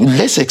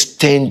 let's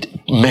extend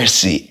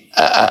mercy.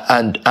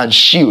 And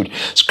shield.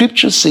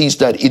 Scripture says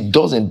that it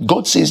doesn't.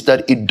 God says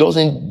that it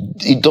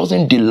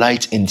doesn't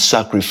delight in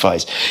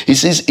sacrifice. It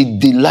says it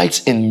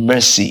delights in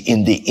mercy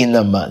in the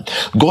inner man.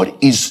 God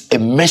is a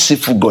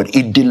merciful God.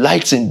 It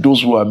delights in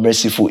those who are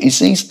merciful. It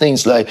says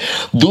things like,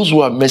 those who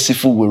are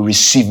merciful will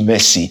receive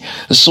mercy.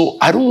 So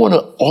I don't want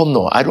to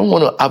honor, I don't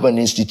want to have an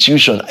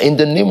institution in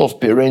the name of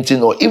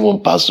parenting or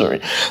even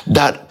pastoring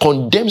that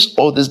condemns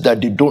others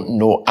that they don't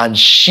know and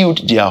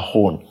shield their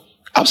own.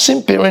 I've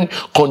seen parents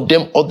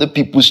condemn other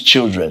people's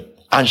children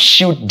and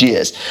shield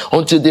theirs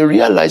until they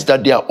realize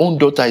that their own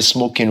daughter is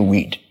smoking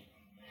weed.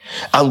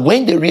 And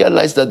when they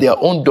realize that their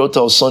own daughter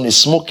or son is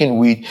smoking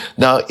weed,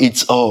 now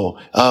it's,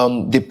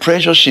 the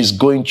pressure she's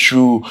going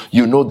through,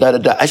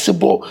 that. I said,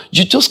 but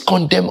you just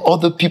condemn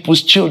other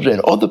people's children.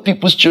 Other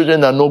people's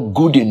children are not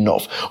good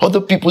enough.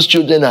 Other people's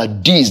children are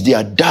this, they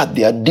are that,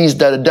 they are this,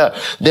 that.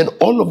 Then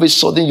all of a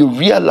sudden you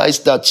realize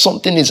that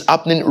something is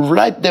happening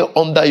right there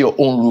under your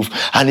own roof,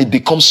 and it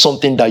becomes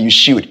something that you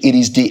shield. It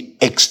is the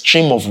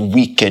extreme of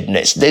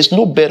wickedness. There's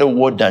no better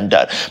word than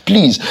that.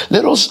 Please,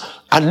 let us,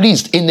 at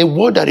least in a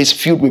world that is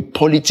filled with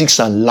politics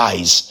and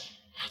lies,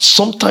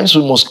 sometimes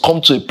we must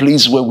come to a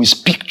place where we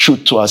speak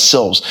truth to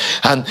ourselves.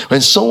 And when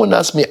someone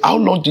asks me, how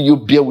long do you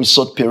bear with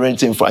such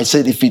parenting for? I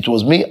said, if it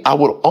was me, I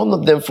would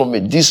honor them from a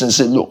distance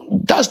and say, look,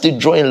 that's the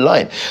drawing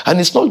line. And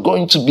it's not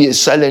going to be a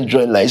silent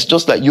drawing line. It's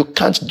just like, you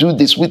can't do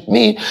this with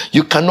me.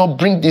 You cannot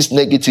bring this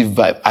negative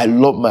vibe. I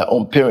love my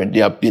own parents.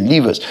 They are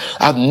believers.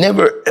 I've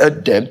never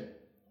heard them.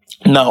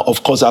 Now,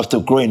 of course, after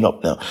growing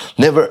up now,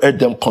 never heard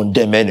them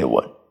condemn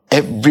anyone.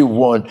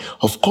 Everyone,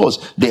 of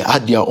course, they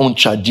had their own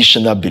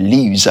traditional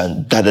beliefs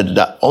and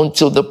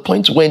until the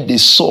point when they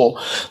saw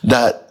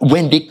that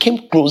when they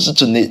came closer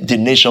to the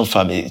Nation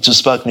family, to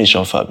Spark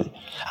Nation family,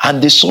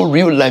 and they saw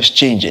real lives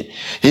changing.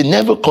 They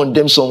never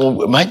condemned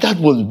someone. My dad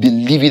would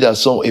believe it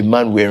as a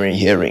man wearing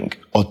hearing,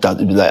 or that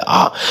would be like,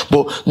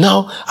 but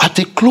now at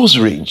a close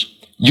range,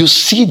 you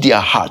see their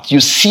heart, you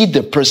see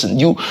the person.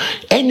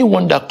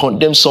 Anyone that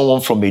condemns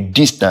someone from a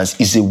distance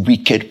is a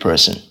wicked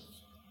person.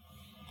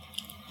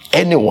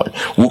 Anyone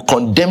who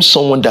condemns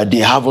someone that they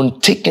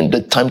haven't taken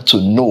the time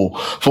to know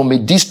from a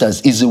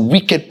distance is a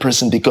wicked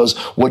person, because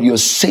what you're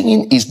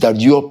saying is that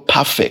you're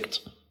perfect.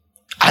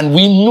 And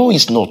we know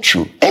it's not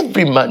true.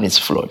 Every man is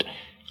flawed.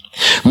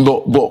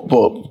 But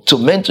to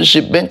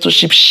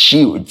mentorship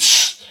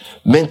shields.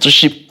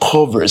 Mentorship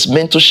covers.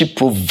 Mentorship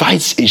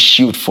provides a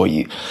shield for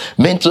you.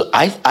 My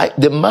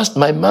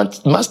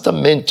master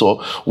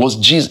mentor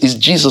is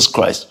Jesus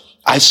Christ.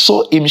 I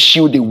saw him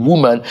shield a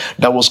woman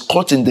that was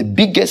caught in the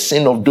biggest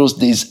sin of those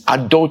days,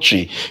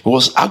 adultery. He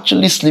was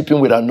actually sleeping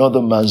with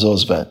another man's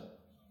husband.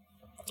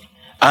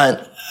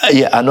 And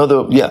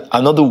another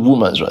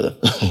woman's rather.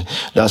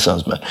 That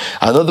sounds bad.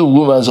 Another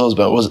woman's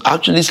husband was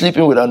actually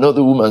sleeping with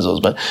another woman's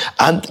husband.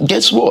 And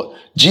guess what?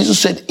 Jesus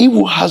said, he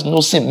who has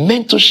no sin,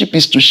 mentorship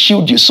is to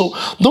shield you. So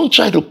don't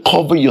try to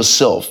cover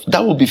yourself.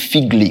 That will be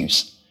fig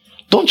leaves.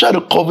 Don't try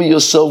to cover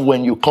yourself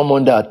when you come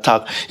under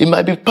attack. It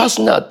might be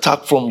personal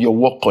attack from your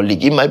work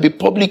colleague. It might be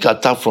public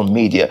attack from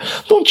media.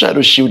 Don't try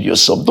to shield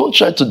yourself. Don't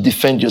try to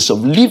defend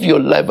yourself. Live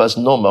your life as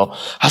normal,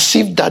 as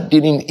if that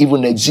didn't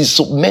even exist.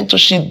 So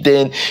mentorship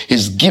then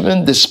is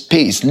given the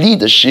space.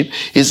 Leadership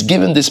is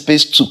given the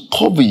space to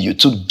cover you,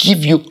 to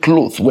give you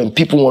clothes when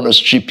people want to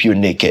strip you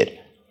naked.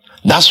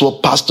 That's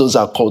what pastors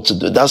are called to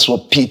do. That's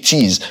what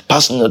PTs,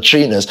 personal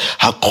trainers,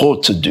 are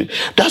called to do.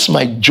 That's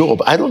my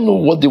job. I don't know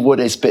what the world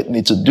expects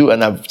me to do,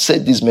 and I've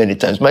said this many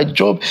times. My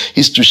job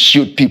is to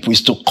shield people,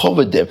 is to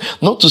cover them,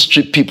 not to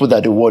strip people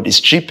that the world is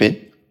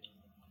stripping.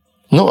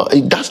 No,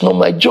 that's not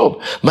my job.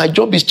 My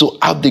job is to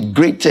have the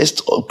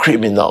greatest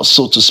criminals,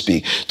 so to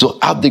speak, to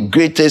have the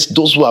greatest,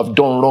 those who have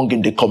done wrong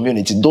in the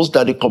community, those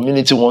that the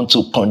community want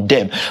to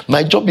condemn.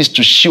 My job is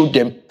to shield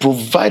them,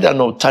 provide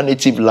an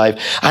alternative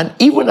life. And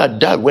even at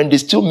that, when they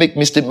still make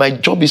mistakes, my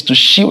job is to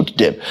shield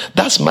them.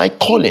 That's my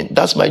calling.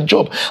 That's my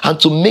job. And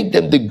to make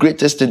them the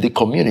greatest in the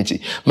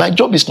community. My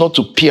job is not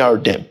to PR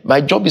them. My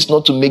job is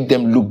not to make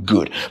them look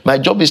good. My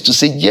job is to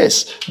say,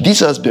 yes, this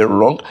has been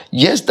wrong.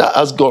 Yes, that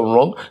has gone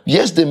wrong.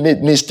 Yes, they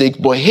made mistake,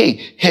 but hey,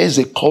 here's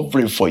a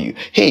covering for you.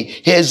 Hey,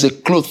 here's a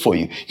cloth for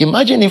you.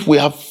 Imagine if we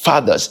have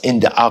fathers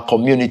in our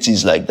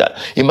communities like that.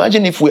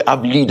 Imagine if we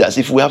have leaders,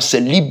 if we have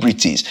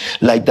celebrities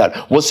like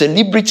that. What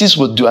celebrities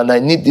will do, and I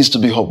need this to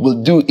be heard,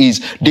 will do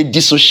is they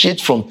dissociate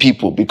from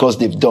people because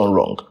they've done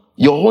wrong.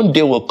 Your own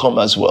day will come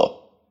as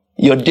well.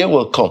 Your day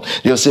will come.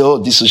 They'll say,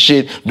 oh,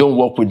 dissociate, don't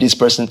work with this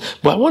person.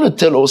 But I want to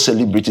tell all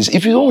celebrities,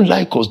 if you don't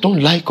like us,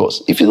 don't like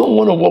us. If you don't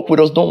want to work with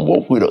us, don't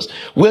work with us.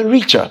 We're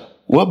richer.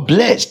 We're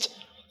blessed.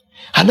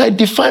 And I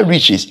define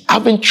riches,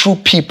 having true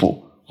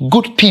people,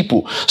 good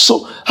people.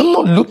 So I'm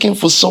not looking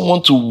for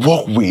someone to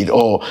work with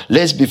or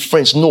let's be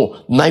friends.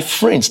 No, my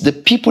friends, the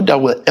people that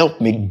will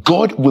help me,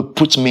 God will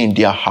put me in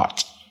their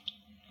heart.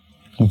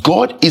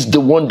 God is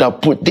the one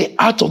that put the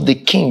heart of the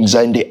kings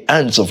are in the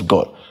hands of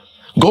God.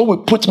 God will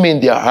put me in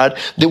their heart.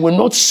 They will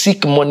not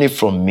seek money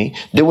from me.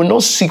 They will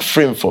not seek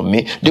fame from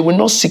me. They will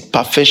not seek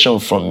perfection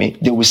from me.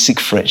 They will seek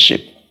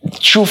friendship,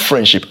 true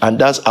friendship. And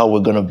that's how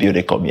we're going to build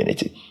a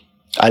community.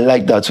 I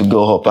like that to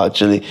go up,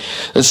 actually.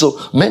 And so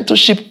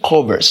mentorship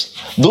covers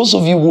those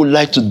of you who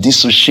like to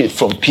dissociate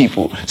from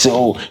people, say,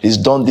 oh, he's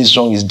done this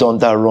wrong, he's done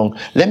that wrong.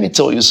 Let me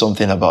tell you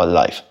something about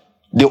life.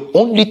 The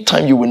only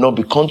time you will not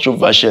be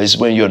controversial is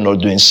when you're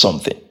not doing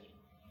something.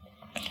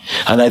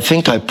 And I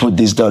think I put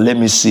this down. Let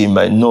me see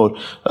my note.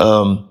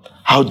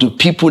 How do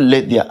people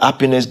let their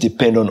happiness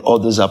depend on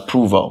others'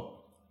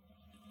 approval?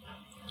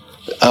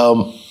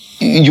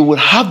 You will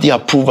have the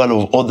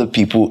approval of other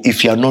people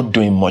if you are not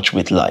doing much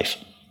with life.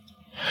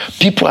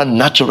 People are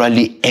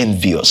naturally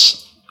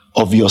envious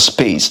of your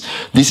space.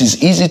 This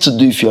is easy to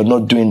do if you're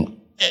not doing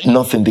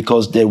nothing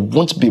because there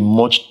won't be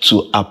much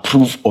to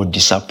approve or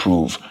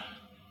disapprove.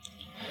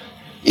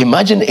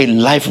 Imagine a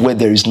life where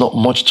there is not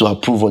much to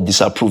approve or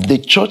disapprove. The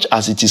church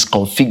as it is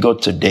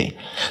configured today,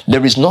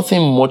 there is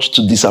nothing much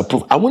to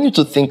disapprove. I want you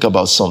to think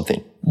about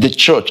something. The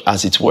church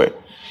as it were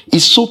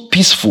is so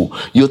peaceful.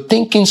 You're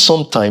thinking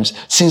sometimes,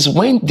 since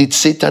when did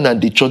Satan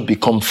and the church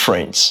become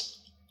friends?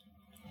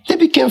 They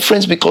became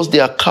friends because they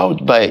are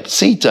cowed by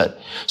Satan,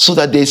 so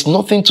that there is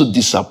nothing to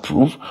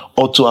disapprove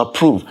or to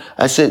approve.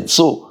 I said,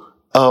 so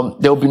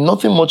there will be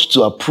nothing much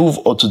to approve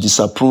or to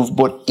disapprove,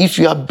 but if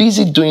you are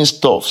busy doing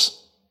stuffs,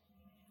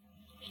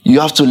 you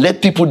have to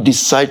let people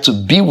decide to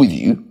be with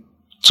you,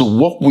 to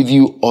work with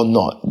you or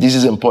not. This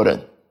is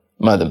important,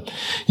 madam.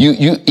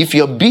 If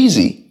you're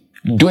busy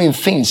doing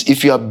things,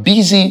 if you are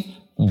busy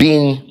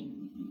doing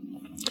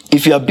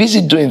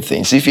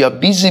things, if you are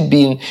busy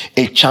being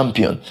a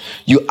champion,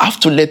 you have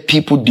to let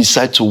people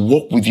decide to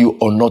work with you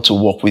or not to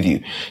work with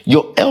you.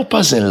 Your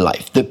helpers in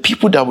life, the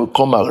people that will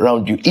come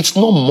around you, it's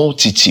not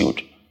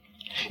multitude.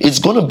 It's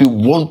going to be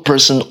one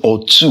person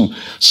or two.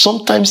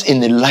 Sometimes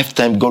in a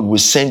lifetime, God will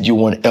send you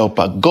one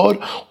helper. God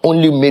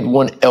only made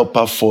one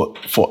helper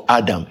for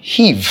Adam,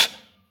 Eve.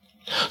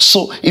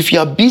 So if you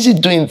are busy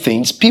doing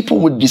things, people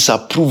will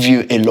disapprove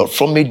you a lot.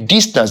 From a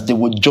distance, they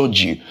will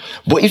judge you.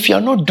 But if you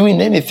are not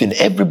doing anything,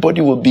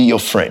 everybody will be your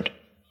friend.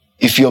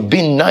 If you're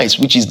being nice,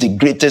 which is the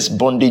greatest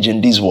bondage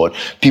in this world,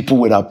 people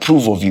will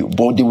approve of you,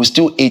 but they will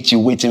still hate you,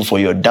 waiting for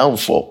your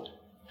downfall.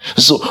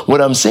 So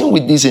what I'm saying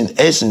with this in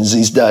essence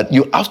is that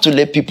you have to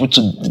let people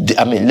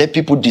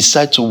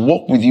decide to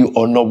work with you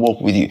or not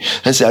work with you.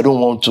 And say, I don't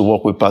want to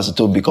work with Pastor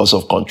Toby because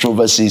of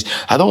controversies.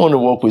 I don't want to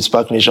work with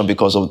Spark Nation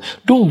because of,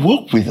 don't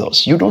work with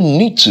us. You don't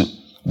need to.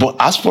 But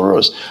as for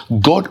us,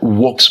 God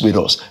works with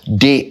us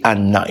day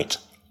and night.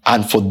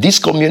 And for this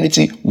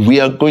community, we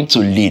are going to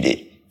lead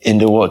it in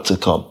the world to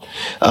come.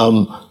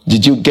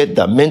 Did you get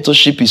that?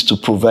 Mentorship is to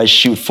provide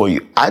shield for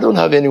you. I don't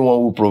have anyone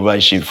who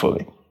provides shield for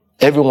me.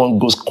 Everyone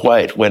goes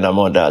quiet when I'm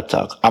under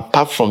attack.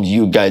 Apart from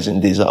you guys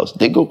in this house,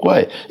 they go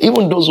quiet.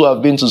 Even those who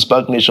have been to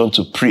Spark Nation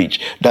to preach,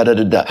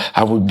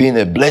 and we've been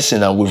a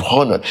blessing and we've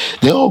honored,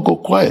 they all go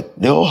quiet.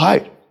 They all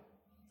hide.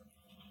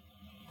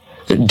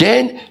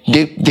 Then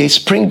they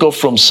spring up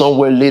from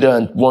somewhere later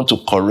and want to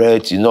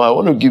correct. I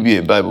want to give you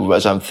a Bible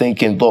verse. I'm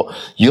thinking, but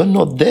you're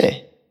not there.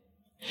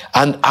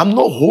 And I'm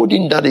not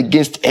holding that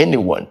against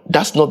anyone.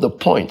 That's not the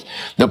point.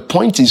 The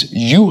point is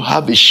you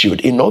have a shield.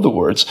 In other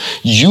words,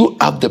 you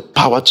have the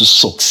power to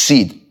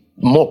succeed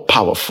more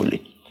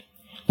powerfully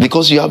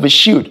because you have a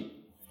shield.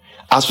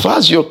 As far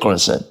as you're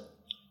concerned,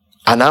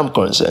 and I'm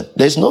concerned,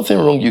 there's nothing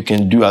wrong you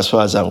can do as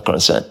far as I'm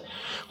concerned.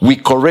 We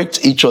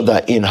correct each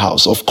other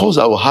in-house. Of course,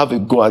 I will have a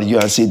go at you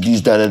and say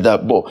this, that, and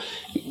that, but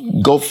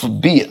God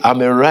forbid,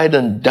 I'm a ride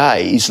and die.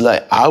 It's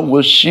like, I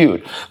will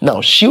shield.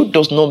 Now, shield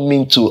does not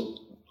mean to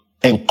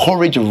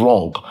encourage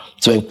wrong,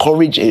 to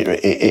encourage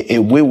a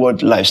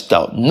wayward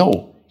lifestyle.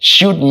 No.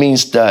 Shield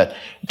means that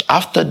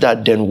after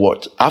that, then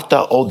what? After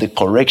all the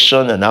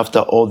correction and after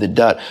all the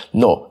that,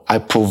 no, I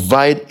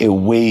provide a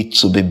way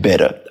to be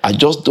better. I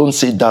just don't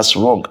say that's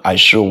wrong. I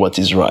show what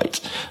is right.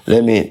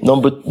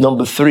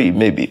 Number 3,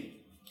 maybe.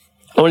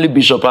 Only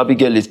Bishop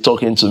Abigail is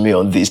talking to me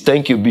on this.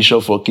 Thank you,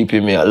 Bishop, for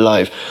keeping me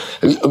alive.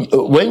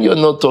 When you're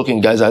not talking,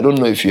 guys, I don't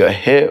know if you're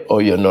here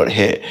or you're not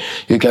here.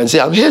 You can say,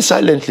 I'm here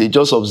silently,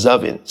 just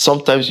observing.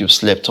 Sometimes you've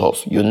slept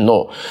off, you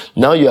know.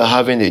 Now you're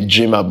having a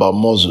dream about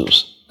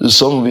muscles.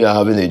 Some of you are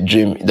having a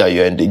dream that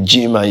you're in the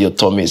gym and your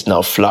tummy is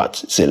now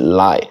flat. It's a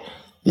lie.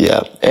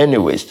 Yeah.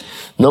 Anyways,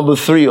 number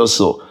 3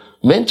 also,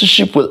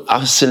 mentorship will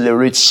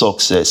accelerate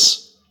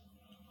success.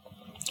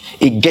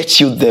 It gets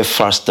you there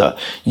faster.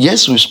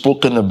 Yes, we've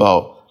spoken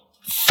about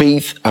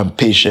faith and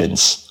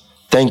patience.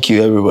 Thank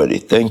you, everybody.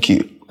 Thank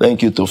you.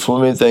 Thank you,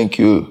 Tofumi. Thank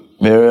you,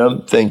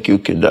 Miriam. Thank you,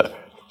 Kedar.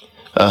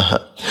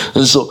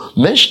 And so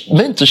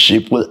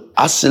mentorship will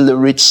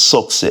accelerate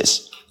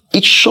success.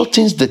 It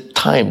shortens the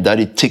time that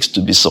it takes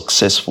to be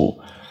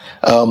successful.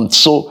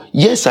 So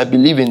yes, I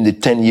believe in the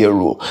 10-year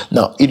rule.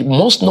 Now, it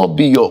must not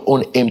be your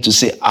own aim to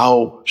say,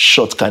 how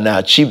short can I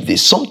achieve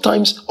this?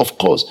 Sometimes, of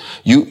course,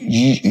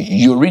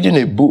 you're reading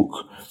a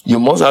book. You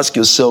must ask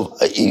yourself,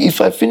 if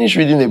I finish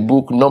reading a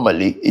book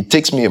normally, it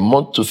takes me a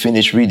month to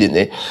finish reading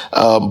it,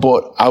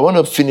 but I want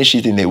to finish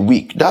it in a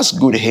week. That's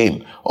good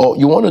aim. Or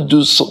you want to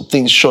do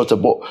something shorter,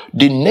 but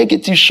the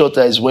negative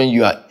shorter is when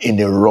you are in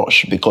a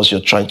rush because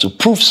you're trying to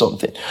prove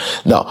something.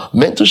 Now,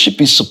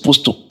 mentorship is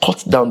supposed to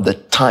cut down the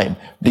time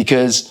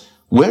because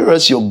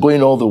whereas you're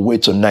going all the way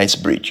to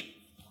Knightsbridge,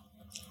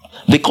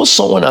 because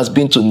someone has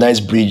been to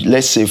Knightsbridge,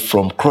 let's say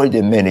from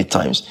Croydon many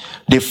times,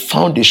 they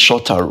found a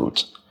shorter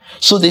route.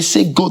 So they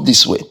say, go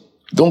this way.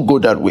 Don't go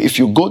that way. If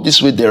you go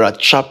this way, there are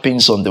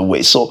trappings on the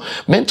way. So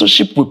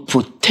mentorship will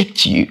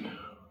protect you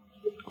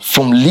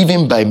from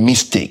living by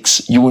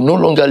mistakes. You will no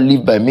longer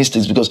live by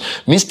mistakes because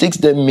mistakes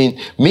then mean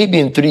maybe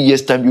in 3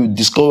 years' time you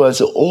discover and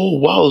say, oh,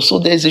 wow, so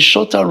there's a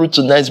shorter route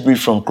to Knightsbridge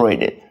from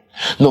Croydon.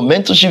 No,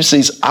 mentorship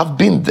says, I've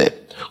been there.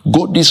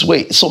 Go this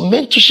way. So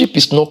mentorship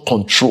is not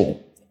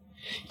control.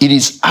 It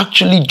is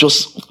actually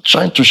just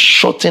trying to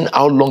shorten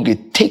how long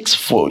it takes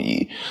for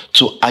you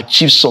to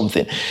achieve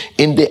something.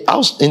 In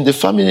the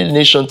family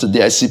nation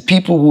today, I see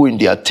people who in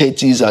their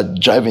 30s are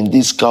driving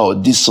this car or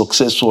this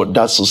successful or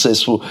that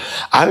successful.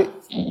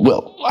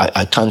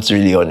 I can't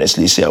really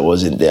honestly say I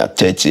was in there at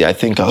 30. I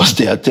think I was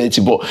there at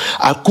 30, but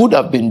I could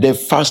have been there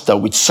faster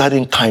with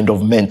certain kind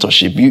of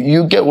mentorship.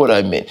 You get what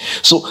I mean?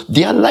 So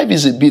their life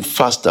is a bit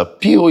faster.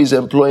 PO is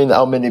employing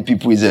how many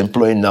people he's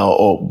employing now,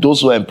 or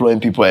those who are employing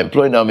people are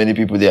employing how many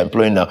people they're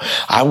employing now.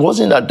 I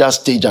wasn't at that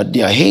stage at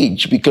their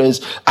age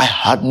because I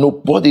had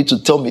nobody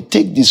to tell me,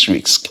 take this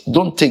risk,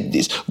 don't take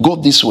this, go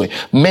this way.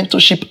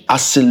 Mentorship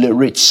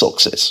accelerates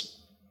success.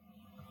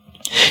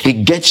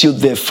 It gets you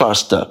there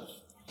faster.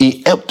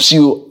 It helps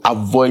you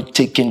avoid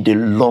taking the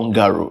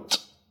longer route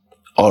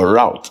or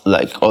route,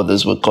 like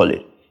others would call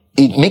it.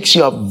 It makes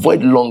you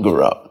avoid longer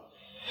route.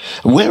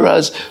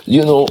 Whereas,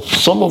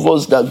 some of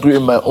us that grew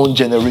in my own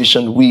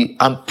generation,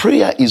 and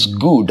prayer is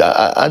good.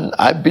 And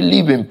I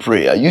believe in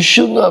prayer. You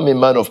should know I'm a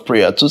man of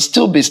prayer to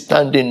still be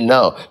standing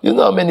now. You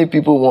know how many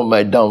people want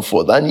my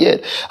downfall, and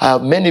yet I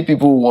have many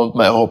people who want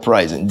my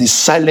uprising. The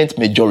silent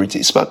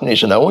majority. Spark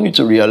Nation, I want you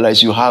to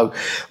realize you have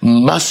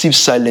massive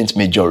silent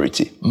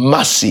majority.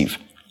 Massive.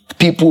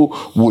 People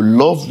will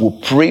love, will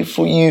pray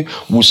for you,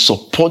 will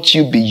support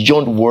you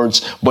beyond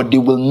words, but they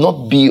will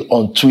not be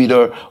on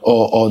Twitter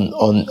or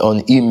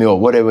on email,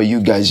 whatever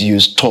you guys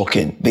use,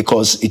 talking,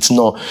 because it's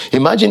not.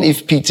 Imagine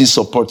if PT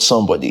supports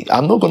somebody.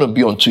 I'm not going to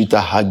be on Twitter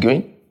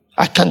arguing.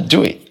 I can't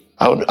do it.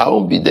 I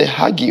won't be there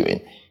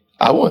arguing.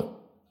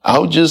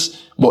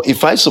 But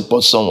if I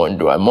support someone,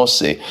 though, I must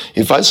say,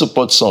 if I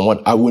support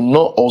someone, I will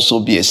not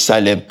also be a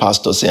silent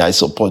pastor saying, I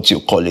support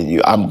you, calling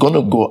you. I'm going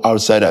to go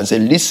outside and say,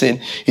 listen,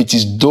 it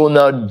is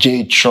Donald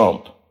J.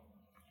 Trump,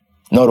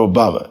 not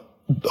Obama.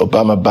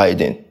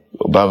 Biden.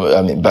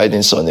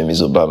 Biden's surname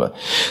is Obama.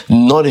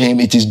 Not him,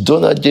 it is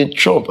Donald J.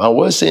 Trump. And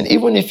we're saying,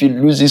 even if he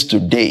loses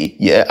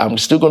today, I'm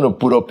still going to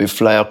put up a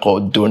flyer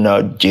called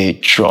Donald J.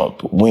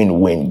 Trump.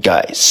 Win-win,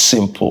 guys.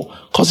 Simple.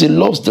 Because he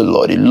loves the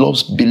Lord, he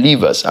loves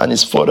believers, and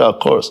it's for our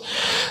cause.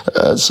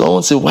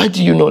 Someone say, why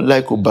do you not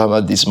like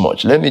Obama this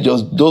much?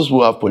 Those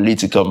who have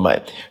political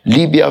mind.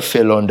 Libya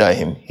fell under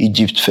him.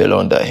 Egypt fell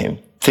under him.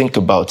 Think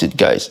about it,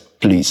 guys.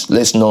 Please,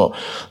 let's not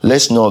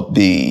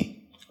be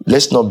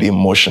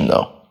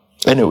emotional.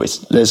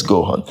 Anyways, let's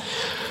go on.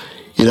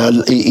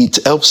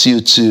 It helps you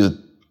to.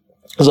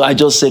 So I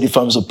just said, if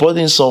I'm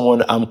supporting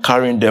someone, I'm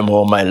carrying them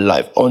all my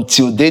life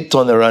until they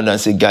turn around and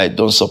say, guy,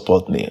 don't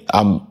support me.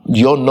 I'm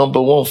your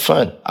number one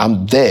fan.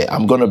 I'm there.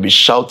 I'm going to be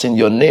shouting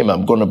your name.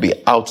 I'm going to be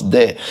out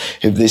there.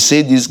 If they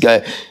say this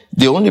guy,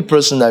 The only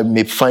person I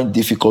may find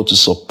difficult to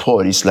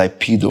support is like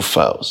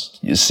pedophiles.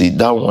 You see,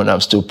 that one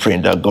I'm still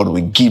praying that God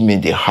will give me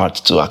the heart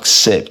to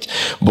accept,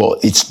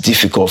 but it's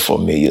difficult for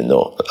me,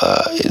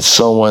 It's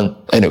someone,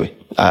 anyway,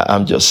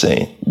 I'm just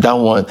saying, that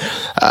one,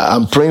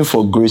 I'm praying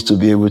for grace to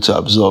be able to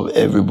absorb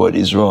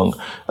everybody's wrong.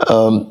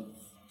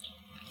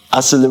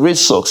 Accelerate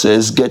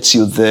success, gets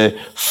you there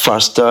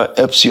faster,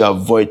 helps you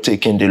avoid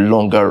taking the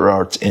longer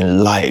route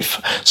in life.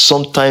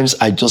 Sometimes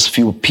I just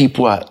feel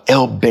people are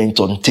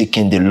hell-bent on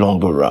taking the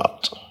longer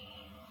route.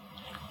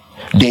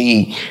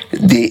 They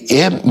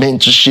hear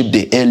mentorship,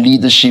 they hear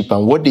leadership,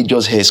 and what they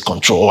just hear is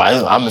control.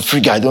 I'm a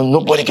free guy,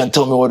 nobody can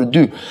tell me what to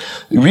do.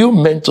 Real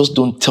mentors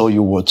don't tell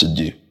you what to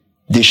do.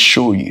 They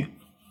show you.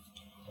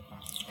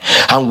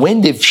 And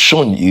when they've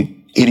shown you,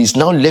 it is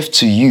now left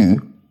to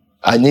you.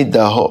 I need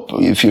that help,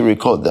 if you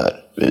record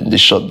that in the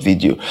short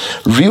video.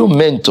 Real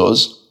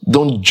mentors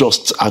don't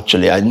just,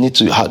 actually, I need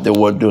to add the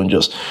word don't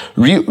just.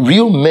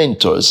 Real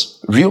mentors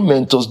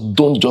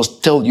don't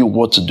just tell you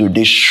what to do,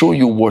 they show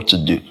you what to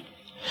do.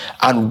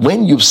 And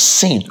when you've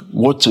seen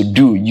what to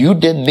do, you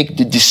then make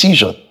the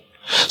decision.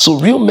 So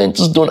real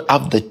mentors don't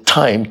have the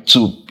time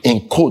to,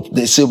 in quote,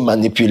 they say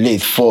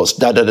manipulate, force,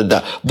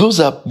 Those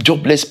are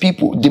jobless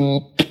people.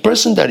 The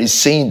person that is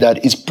saying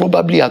that is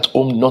probably at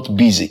home not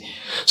busy.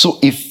 So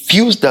it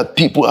feels that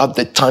people have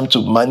the time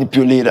to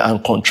manipulate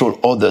and control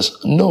others.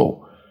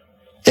 No.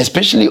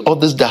 Especially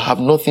others that have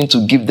nothing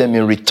to give them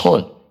in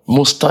return.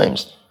 Most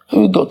times.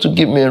 You got to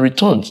give me in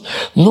returns.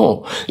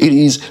 No. It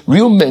is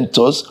real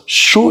mentors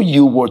show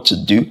you what to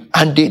do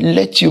and they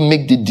let you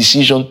make the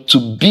decision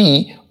to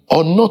be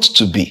or not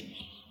to be.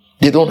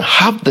 They don't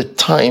have the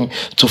time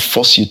to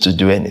force you to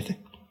do anything.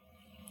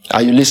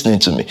 Are you listening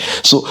to me?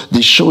 So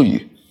they show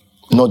you,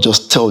 not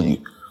just tell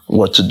you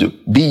what to do.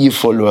 Be ye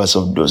followers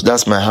of those.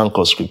 That's my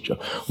anchor scripture.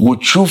 Who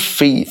through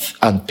faith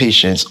and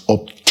patience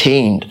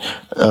obtained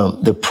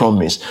the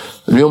promise.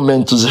 Real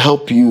mentors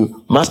help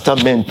you, master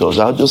mentors,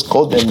 I'll just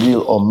call them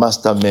real or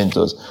master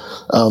mentors,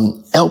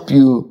 help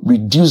you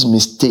reduce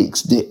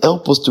mistakes. They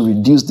help us to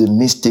reduce the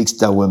mistakes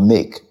that we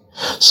make.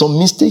 Some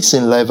mistakes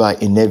in life are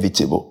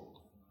inevitable.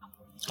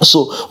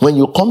 So when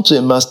you come to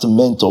a master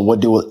mentor,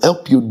 what they will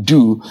help you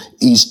do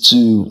is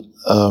to,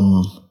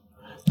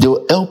 they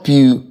will help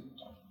you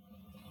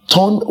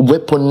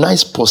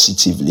weaponize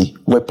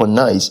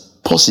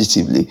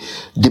positively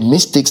the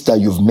mistakes that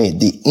you've made,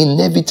 the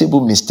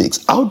inevitable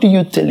mistakes. How do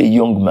you tell a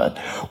young man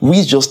who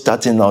is just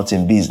starting out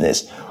in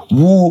business,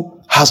 who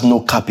has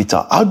no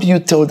capital? How do you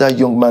tell that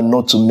young man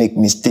not to make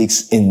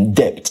mistakes in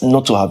debt,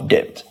 not to have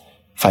debt,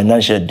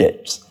 financial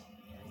debts?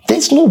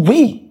 There's no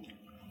way.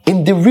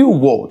 In the real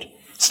world,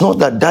 it's not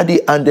that daddy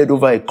handed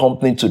over a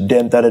company to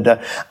them,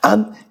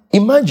 And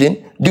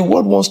imagine the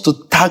world wants to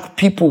tag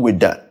people with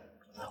that.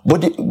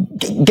 But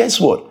guess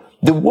what?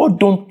 The world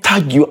don't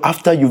tag you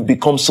after you've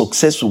become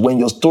successful. When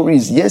your story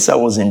is, yes, I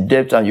was in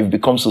debt and you've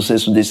become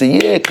successful, they say,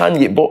 yeah,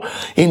 Kanye. But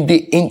in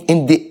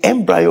the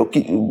embryo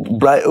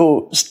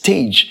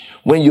stage,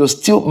 when you're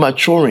still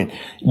maturing,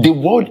 the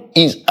world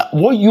is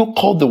what you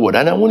call the world.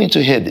 And I want you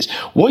to hear this.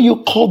 What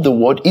you call the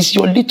world is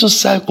your little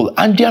circle,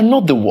 and they are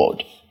not the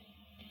world.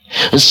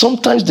 And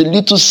sometimes the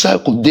little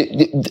circle,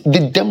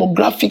 the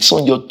demographics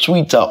on your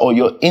Twitter or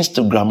your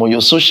Instagram or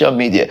your social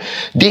media,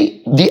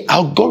 the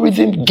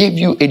algorithm gave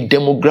you a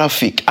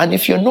demographic. And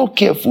if you're not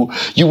careful,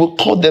 you will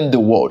call them the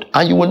world.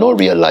 And you will not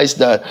realize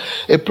that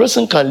a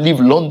person can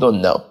leave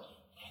London now.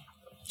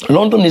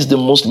 London is the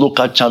most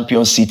local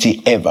champion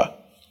city ever.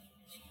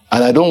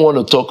 And I don't want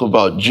to talk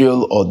about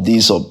drill or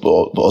this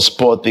or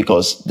sport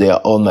because they are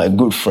all my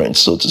good friends,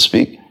 so to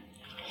speak.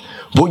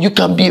 But you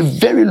can be a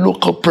very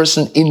local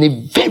person in a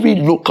very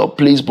local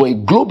place, but a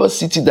global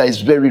city that is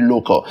very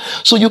local.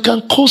 So you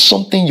can call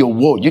something your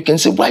world. You can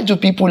say, why do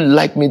people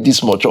like me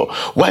this much? Or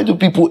why do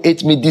people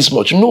hate me this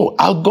much? No,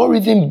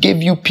 algorithm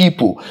gave you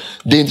people.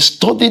 They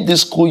studied the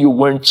school you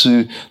went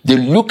to. They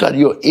look at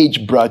your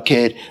age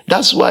bracket.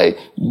 That's why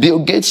Bill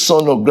Gates'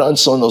 son or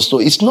grandson or so,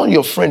 it's not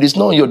your friend. It's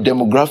not your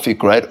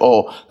demographic, right?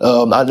 Or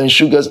Alan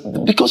Sugar's,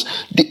 because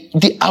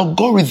the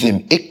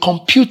algorithm, a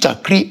computer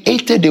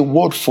created a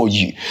world for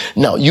you.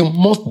 Now, you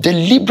must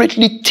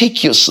deliberately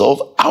take yourself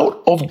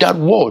out of that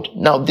world.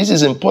 Now, this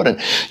is important.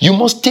 You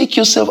must take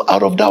yourself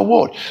out of that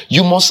world.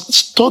 You must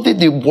study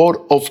the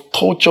world of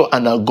culture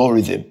and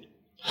algorithm.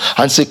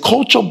 And say,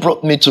 culture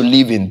brought me to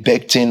live in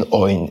Beckton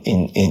or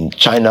in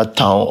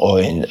Chinatown or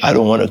in, I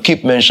don't want to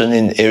keep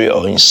mentioning area,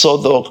 or in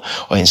Southwark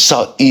or in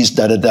Southeast,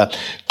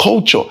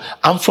 culture.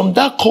 And from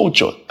that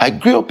culture, I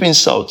grew up in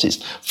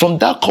Southeast. From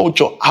that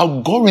culture,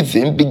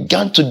 algorithm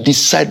began to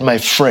decide my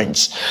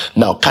friends.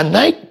 Now, can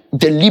I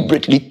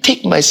deliberately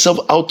take myself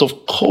out of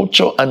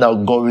culture and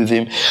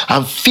algorithm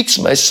and fix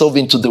myself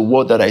into the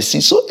world that I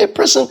see? So a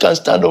person can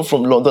stand up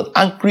from London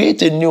and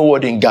create a new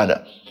world in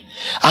Ghana.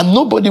 And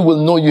nobody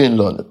will know you in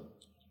London.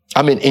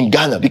 I mean, in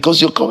Ghana,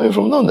 because you're coming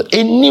from London.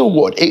 A new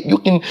world. You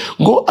can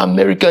go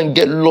America and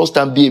get lost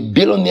and be a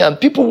billionaire and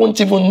people won't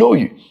even know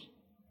you.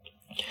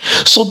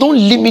 So don't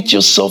limit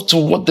yourself to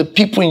what the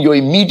people in your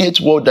immediate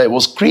world that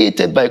was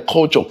created by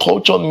culture.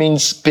 Culture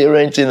means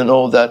parenting and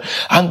all that.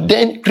 And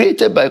then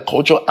created by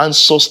culture and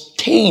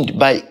sustained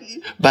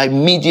by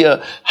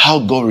media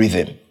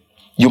algorithm.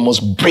 You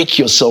must break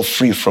yourself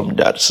free from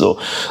that.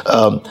 So,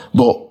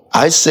 but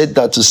I said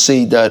that to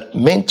say that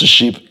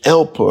mentorship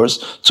helps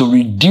us to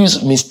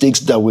reduce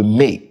mistakes that we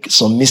make.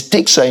 Some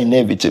mistakes are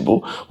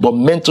inevitable, but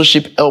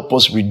mentorship helps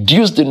us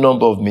reduce the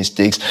number of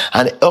mistakes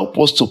and help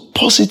us to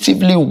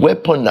positively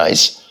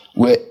weaponize.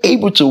 We're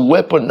able to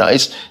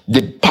weaponize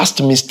the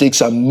past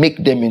mistakes and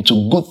make them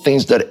into good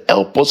things that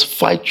help us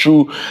fight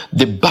through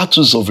the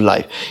battles of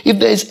life. If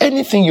there is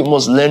anything you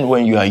must learn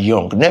when you are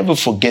young, never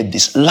forget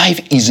this.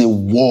 Life is a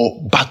war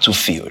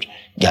battlefield,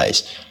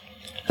 guys.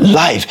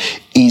 Life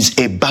is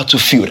a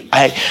battlefield.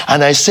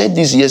 I said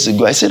this years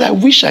ago. I said, I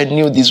wish I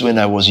knew this when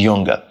I was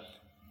younger.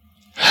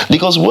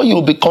 Because what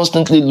you'll be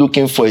constantly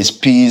looking for is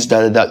peace,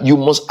 that you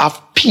must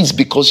have peace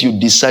because you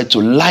decide to.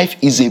 Life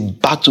is a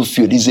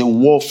battlefield, it's a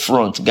war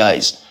front,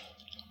 guys.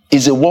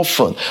 It's a war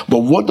front. But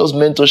what does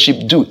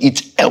mentorship do?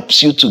 It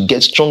helps you to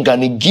get stronger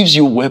and it gives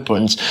you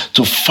weapons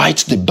to fight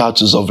the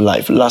battles of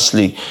life.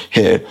 Lastly,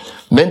 here,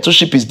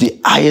 mentorship is the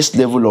highest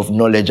level of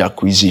knowledge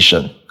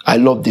acquisition. I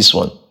love this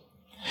one.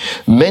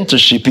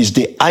 Mentorship is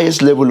the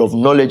highest level of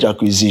knowledge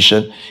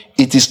acquisition.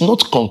 It is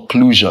not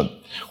conclusion.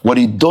 What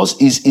it does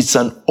is it's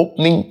an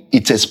opening,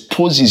 it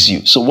exposes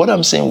you. So what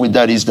I'm saying with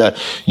that is that,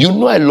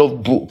 I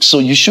love books, so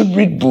you should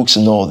read books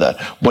and all that.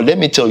 But let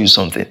me tell you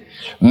something.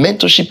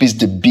 Mentorship is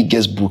the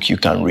biggest book you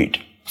can read.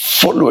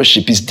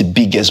 Followership is the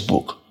biggest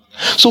book.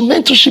 So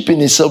mentorship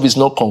in itself is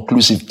not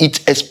conclusive.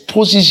 It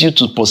exposes you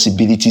to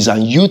possibilities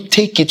and you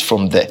take it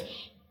from there.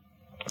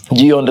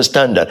 Do you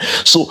understand that?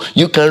 So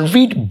you can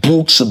read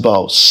books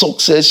about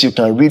success. You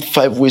can read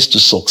 5 ways to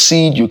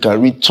succeed. You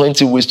can read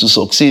 20 ways to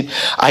succeed.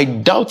 I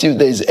doubt if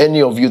there is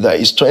any of you that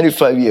is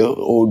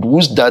 25-year-old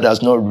whose dad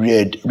has not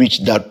read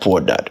Rich Dad,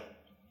 Poor Dad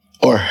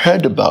or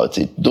heard about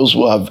it. Those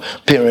who have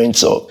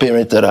parents or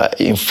parents that are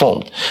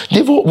informed.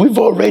 We've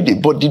all read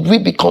it, but did we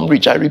become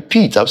rich? I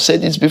repeat, I've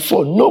said this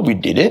before. No, we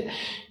didn't.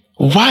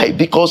 Why?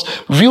 Because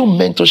real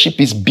mentorship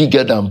is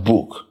bigger than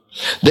book.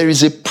 There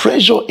is a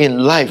pressure in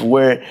life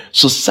where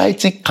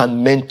society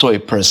can mentor a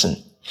person.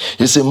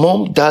 You say,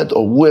 mom, dad,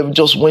 or whoever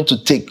just went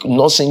to take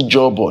nursing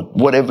job or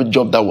whatever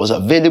job that was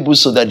available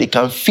so that they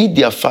can feed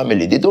their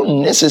family. They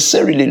don't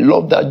necessarily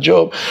love that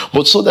job,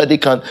 but so that they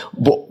can,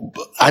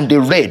 and they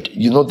read,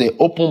 they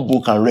open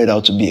book and read how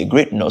to be a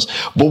great nurse.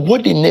 But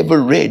what they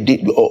never read,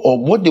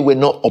 or what they were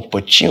not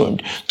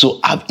opportuned to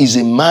have is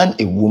a man,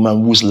 a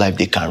woman whose life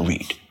they can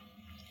read.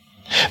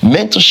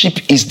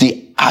 Mentorship is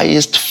the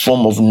highest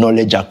form of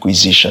knowledge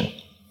acquisition.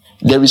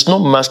 There is no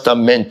master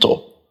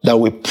mentor that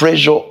will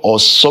pressure or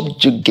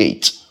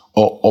subjugate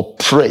or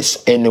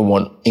oppress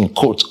anyone in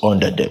quotes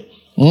under them.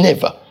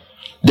 Never.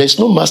 There's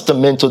no master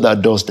mentor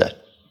that does that.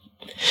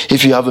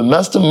 If you have a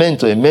master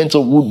mentor, a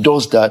mentor who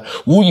does that,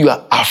 who you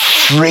are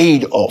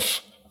afraid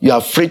of, you're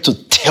afraid to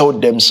tell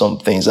them some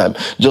things. I'm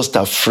just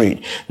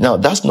afraid. Now,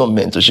 that's not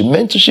mentorship.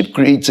 Mentorship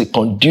creates a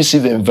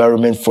conducive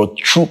environment for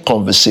true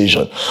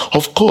conversation.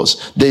 Of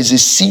course, there's a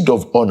seed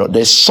of honor.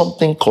 There's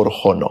something called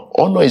honor.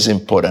 Honor is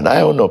important.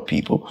 I honor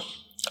people.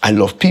 I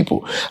love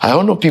people. I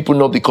honor people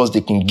not because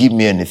they can give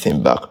me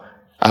anything back.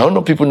 I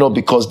honor people not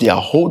because they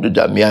are older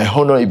than me. I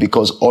honor it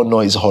because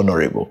honor is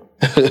honorable.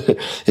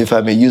 If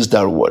I may use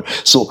that word.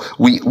 So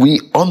we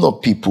honor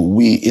people.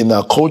 We, in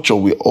our culture,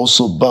 we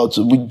also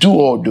we do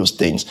all those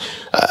things.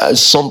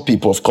 Some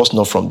people, of course,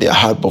 not from their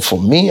heart, but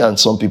for me and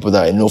some people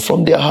that I know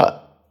from their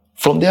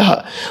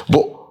heart.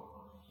 But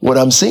what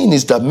I'm saying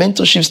is that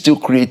mentorship still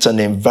creates an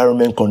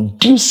environment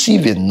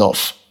conducive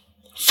enough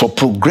for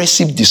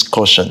progressive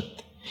discussion.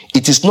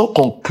 It is not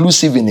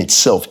conclusive in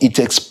itself. It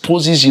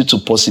exposes you to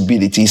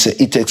possibilities.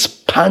 It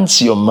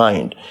expands your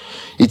mind.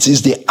 It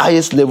is the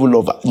highest level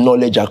of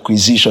knowledge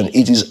acquisition.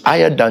 It is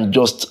higher than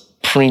just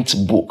print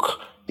book.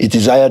 It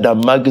is higher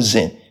than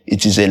magazine.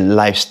 It is a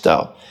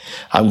lifestyle.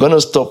 I'm going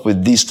to stop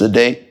with this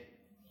today.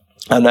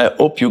 And I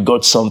hope you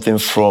got something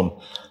from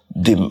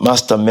the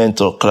Master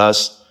Mentor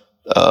class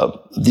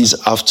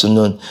this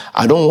afternoon.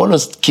 I don't want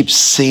to keep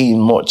saying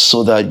much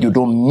so that you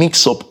don't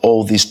mix up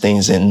all these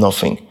things and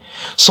nothing.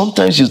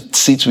 Sometimes you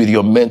sit with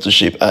your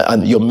mentorship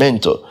and your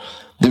mentor.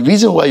 The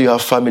reason why you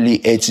have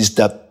family aids is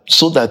that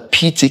so that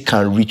PT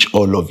can reach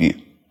all of you.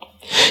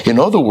 In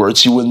other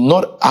words, you will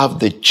not have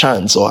the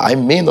chance, or I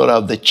may not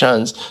have the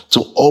chance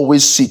to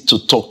always sit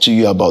to talk to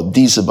you about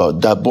this,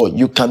 about that, but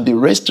you can be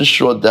rest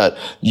assured that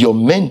your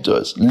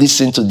mentors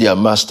listen to their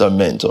master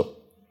mentor.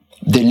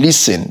 They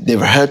listen. They've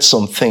heard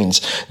some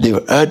things.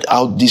 They've heard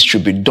how this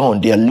should be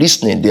done. They are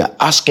listening. They are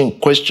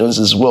asking questions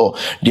as well.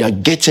 They are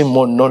getting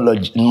more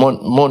knowledge,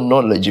 more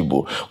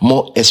knowledgeable,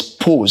 more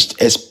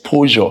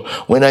exposure.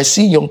 When I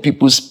see young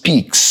people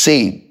speak,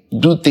 say,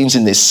 do things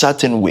in a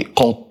certain way,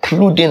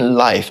 concluding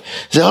life,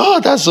 say, oh,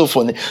 that's so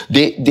funny.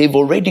 They've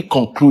already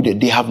concluded.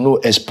 They have no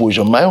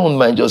exposure. My own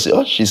mind just say,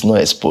 oh, she's not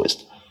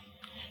exposed.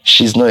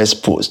 She's not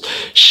exposed.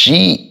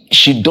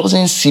 She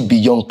doesn't see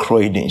beyond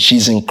Croydon.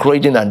 She's in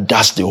Croydon and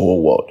that's the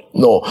whole world.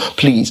 No,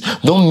 please,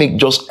 don't make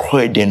just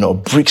Croydon or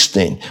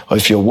Brixton, or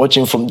if you're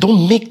watching from,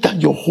 don't make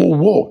that your whole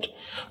world.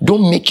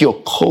 Don't make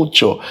your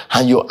culture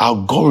and your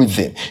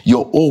algorithm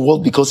your whole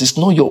world, because it's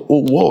not your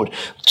whole world.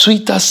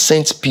 Twitter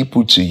sends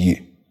people to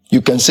you.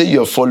 You can say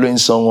you're following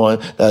someone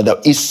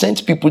that it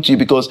sent people to you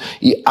because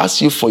he asked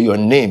you for your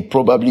name,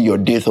 probably your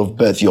date of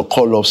birth, your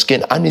color of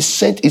skin, and it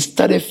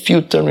started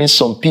filtering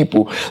some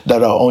people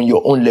that are on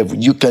your own level.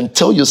 You can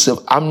tell yourself,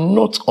 I'm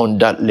not on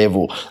that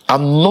level.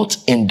 I'm not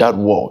in that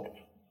world.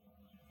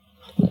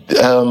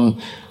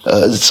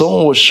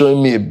 Someone was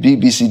showing me a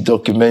BBC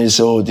documentary,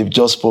 said, oh, they've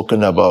just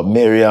spoken about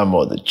Miriam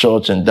or the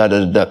church and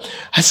da.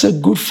 I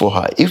said, good for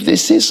her. If they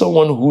say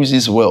someone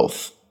oozes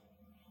wealth,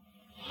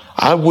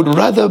 I would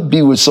rather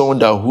be with someone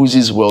that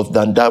oozes wealth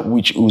than that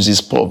which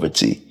oozes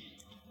poverty.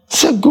 I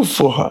said, good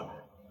for her.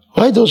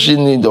 Why does she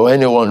need, or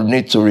anyone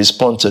need to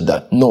respond to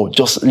that? No,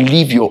 just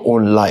live your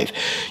own life.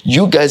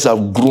 You guys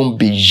have grown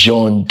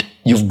beyond,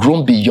 you've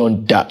grown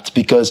beyond that,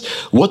 because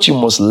what you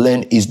must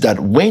learn is that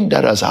when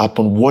that has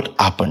happened, what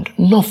happened?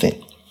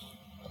 Nothing.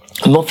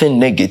 Nothing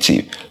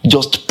negative,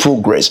 just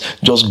progress,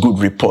 just good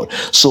report.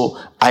 So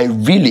I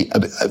really,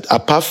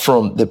 apart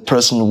from the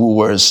person who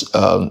was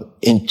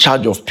in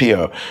charge of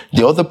PR,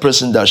 the other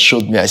person that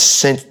showed me, I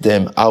sent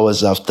them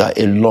hours after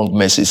a long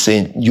message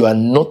saying, you are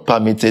not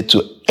permitted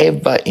to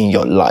ever in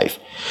your life.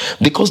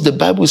 Because the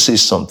Bible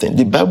says something.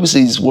 The Bible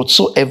says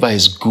whatsoever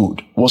is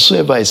good,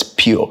 whatsoever is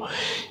pure,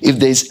 if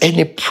there is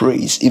any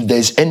praise, if there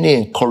is any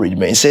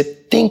encouragement, it said,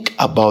 think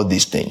about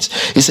these things.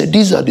 He said,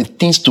 these are the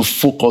things to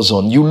focus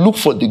on. You look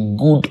for the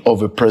good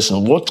of a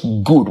person. What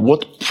good,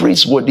 what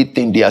praiseworthy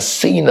thing they are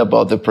saying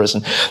about the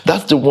person.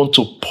 That's the one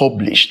to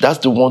publish. That's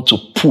the one to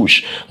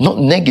push, not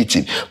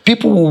negative.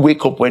 People will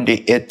wake up when they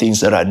hear things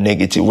that are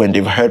negative, when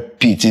they've heard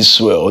Pete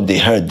swear or they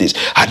heard this,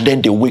 and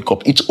then they wake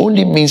up. It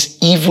only means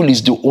evil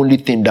is the only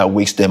thing that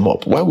wakes them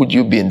up. Why would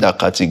you be in that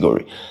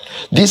category?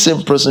 This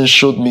same person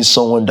showed me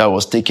someone that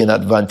was taking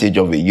advantage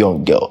of a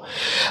young girl.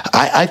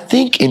 I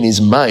think in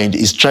his mind,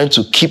 he's trying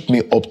to keep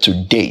me up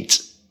to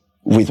date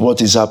with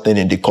what is happening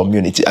in the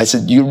community. I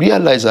said, you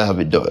realize I have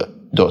a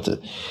daughter.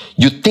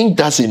 You think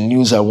that's a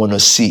news I want to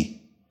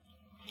see?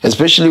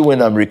 Especially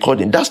when I'm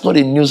recording. That's not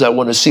a news I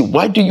want to see.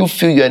 Why do you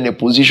feel you're in a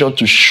position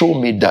to show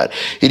me that?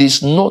 It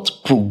is not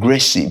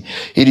progressive.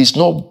 It is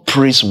not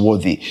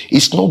praiseworthy.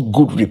 It's not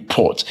good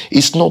report.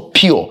 It's not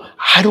pure.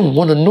 I don't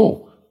want to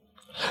know.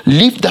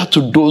 Leave that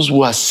to those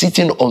who are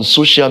sitting on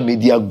social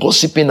media,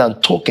 gossiping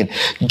and talking.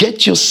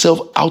 Get yourself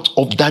out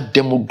of that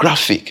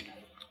demographic.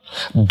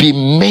 Be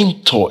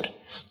mentored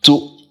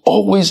to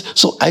always.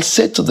 So I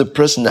said to the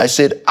person, I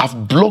said,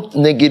 I've blocked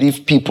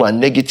negative people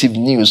and negative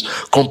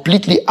news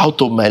completely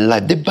out of my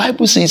life. The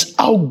Bible says,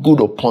 how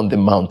good upon the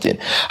mountain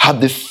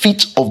have the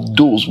feet of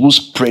those who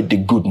spread the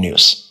good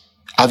news.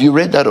 Have you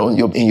read that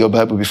in your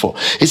Bible before?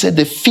 It said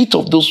the feet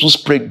of those who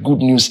spread good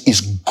news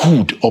is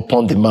good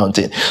upon the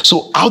mountain.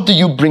 So how do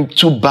you bring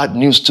two bad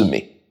news to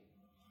me?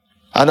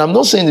 And I'm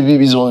not saying the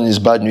BB's one is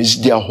bad news,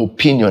 it's their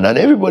opinion. And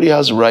everybody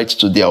has rights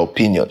to their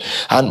opinion.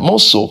 And more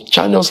so,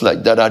 channels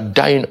like that are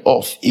dying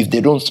off. If they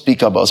don't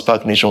speak about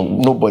Spark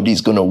Nation, nobody is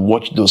going to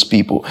watch those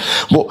people.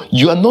 But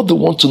you are not the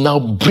one to now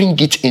bring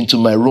it into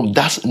my room.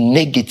 That's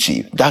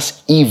negative.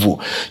 That's evil.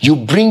 You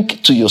bring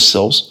to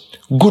yourselves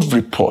good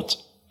report.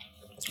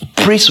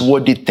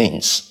 Praiseworthy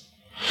things.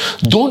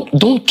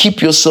 Don't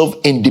keep yourself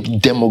in the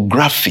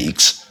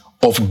demographics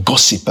of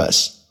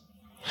gossipers.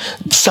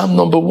 Psalm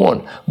number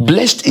 1,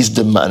 blessed is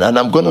the man, and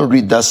I'm going to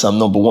read that Psalm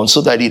number 1 so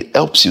that it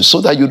helps you,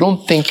 so that you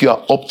don't think you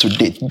are up to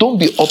date. Don't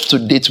be up to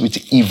date with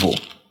evil.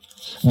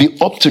 Be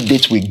up to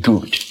date with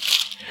good.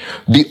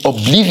 Be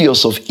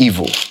oblivious of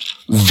evil.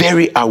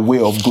 Very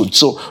aware of good.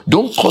 So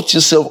don't cut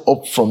yourself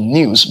up from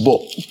news,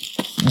 but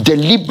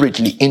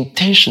deliberately,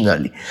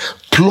 intentionally,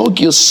 plug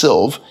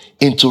yourself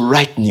into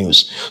right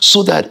news,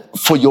 so that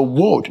for your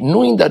word,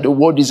 knowing that the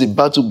word is a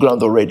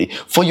battleground already,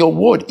 for your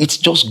word, it's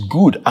just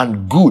good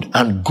and good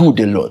and good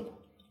alone.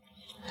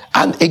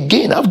 And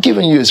again, I've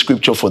given you a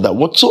scripture for that.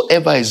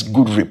 Whatsoever is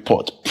good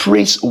report,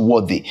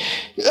 praiseworthy,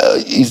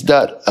 is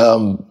that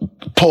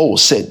Paul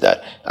said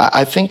that.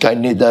 I think I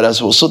need that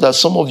as well, so that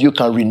some of you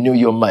can renew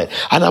your mind.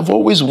 And I've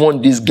always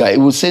warned this guy. He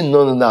will say,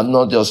 no, I'm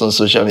not just on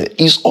social media.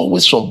 He's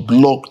always from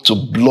blog to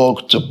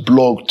blog to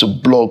blog to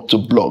blog to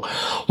blog.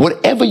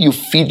 Whatever you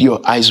feed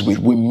your eyes with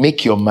will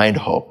make your mind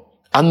up.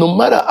 And no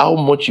matter how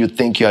much you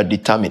think you are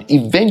determined,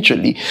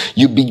 eventually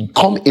you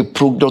become a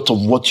product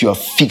of what you are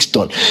fixed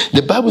on.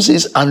 The Bible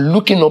says, and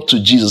looking up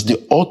to Jesus,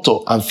 the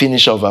author and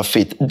finisher of our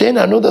faith. Then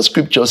another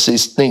scripture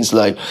says things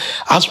like,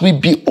 as we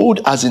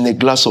behold as in a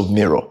glass of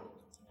mirror,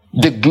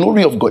 the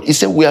glory of God. It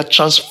said we are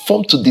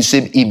transformed to the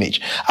same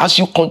image. As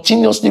you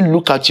continuously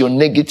look at your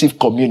negative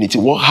community,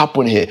 what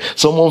happened here?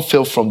 Someone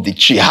fell from the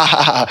tree.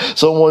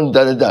 Someone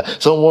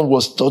someone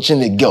was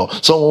touching a girl.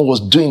 Someone was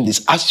doing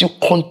this. As you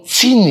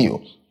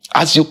continue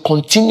As you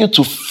continue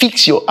to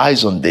fix your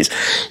eyes on this,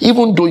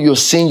 even though you're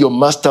saying your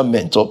master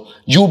mentor,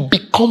 you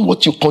become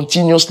what you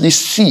continuously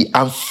see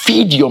and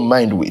feed your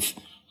mind with.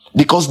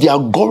 Because the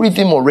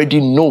algorithm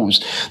already knows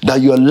that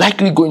you are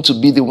likely going to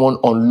be the one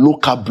on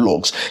local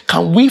blogs.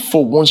 Can we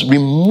for once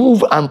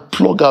remove and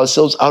plug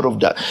ourselves out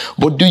of that?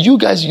 But do you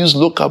guys use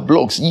local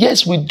blogs?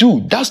 Yes, we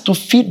do. That's to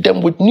feed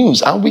them with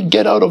news and we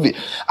get out of it.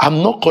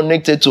 I'm not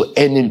connected to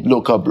any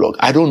local blog.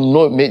 I don't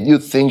know, it made you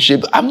think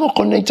shape. I'm not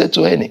connected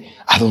to any.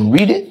 I don't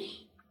read it.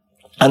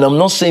 And I'm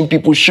not saying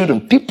people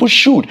shouldn't. People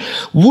should.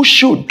 Who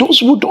should?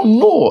 Those who don't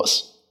know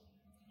us.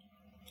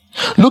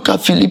 Look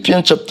at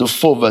Philippians chapter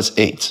 4 verse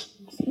 8.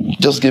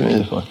 Just give me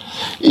this one.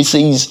 It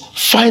says,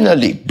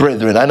 finally,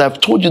 brethren, and I've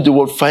told you the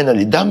word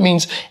finally. That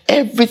means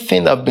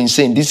everything I've been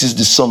saying, this is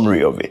the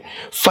summary of it.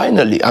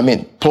 Finally,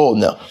 Paul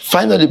now,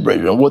 finally,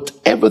 brethren,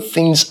 whatever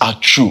things are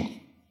true.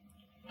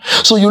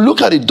 So you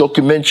look at a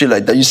documentary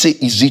like that, you say,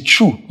 is it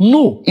true?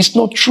 No, it's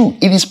not true.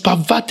 It is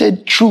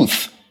perverted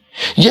truth.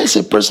 Yes,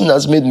 a person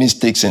has made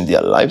mistakes in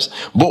their lives,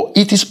 but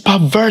it is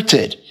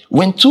perverted.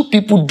 When two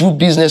people do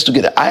business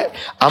together,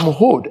 I'm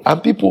hold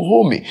and people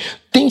hold me.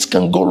 Things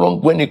can go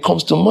wrong when it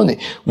comes to money.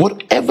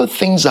 Whatever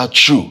things are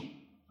true,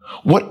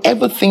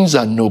 whatever things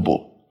are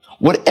noble,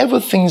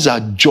 whatever things are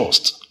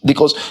just,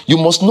 because you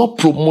must not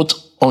promote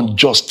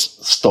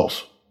unjust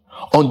stuff.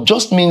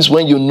 Unjust means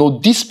when you know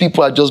these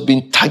people are just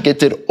being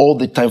targeted all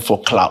the time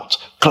for clout.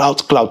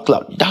 Clout.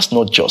 That's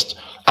not just.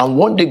 And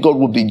one day God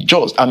will be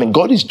just.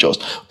 God is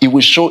just. It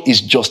will show his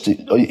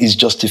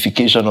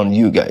justification on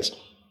you guys.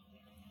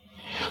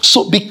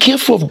 So be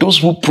careful of those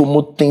who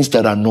promote things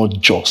that are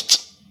not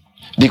just.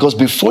 Because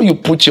before you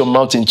put your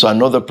mouth into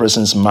another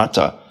person's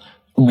matter,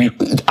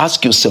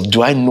 ask yourself,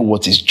 do I know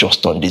what is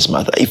just on this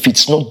matter? If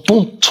it's not,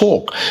 don't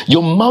talk.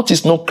 Your mouth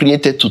is not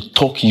created to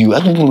talk you.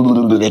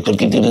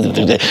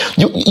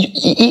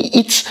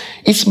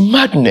 It's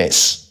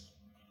madness.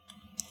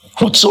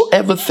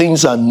 Whatsoever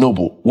things are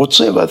noble,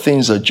 whatsoever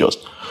things are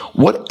just,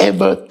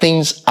 whatever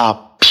things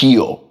are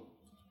pure,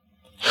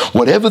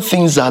 whatever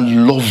things are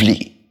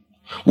lovely,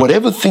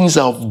 whatever things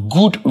are of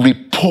good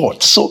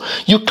report. So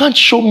you can't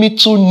show me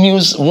two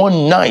news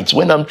one night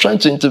when I'm trying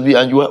to interview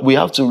and we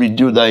have to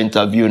redo that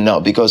interview now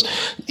because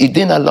it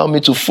didn't allow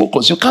me to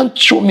focus. You can't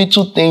show me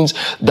two things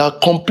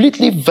that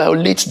completely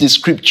violates the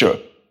scripture.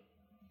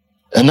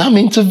 And I'm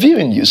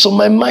interviewing you. So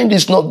my mind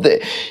is not there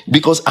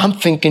because I'm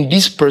thinking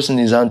this person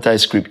is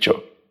anti-scripture.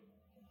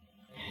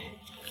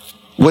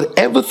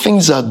 Whatever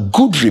things are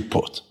good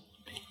report,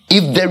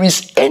 if there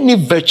is any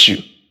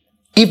virtue,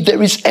 if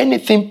there is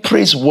anything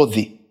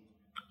praiseworthy,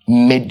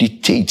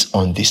 meditate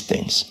on these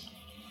things.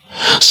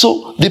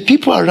 So the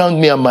people around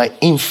me are my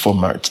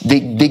informant. They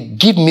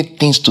give me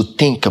things to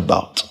think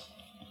about.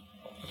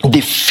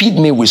 They feed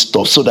me with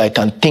stuff so that I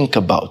can think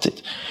about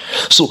it.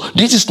 So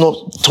this is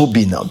not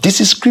Toby now. This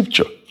is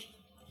scripture.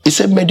 It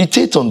said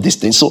meditate on these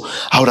things. So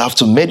I would have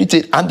to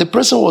meditate. And the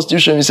person was still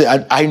showing me, say,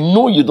 I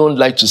know you don't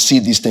like to see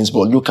these things,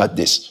 but look at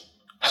this.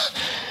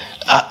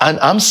 And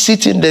I'm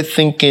sitting there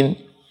thinking,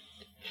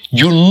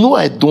 you know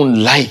I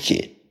don't like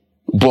it,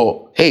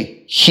 but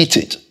hey, hit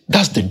it.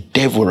 That's the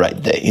devil right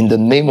there. In the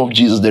name of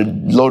Jesus, the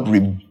Lord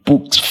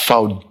rebuked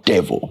foul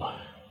devil.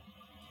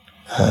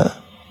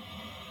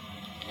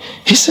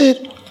 He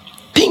said,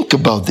 think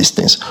about these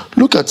things.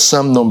 Look at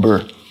Psalm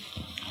number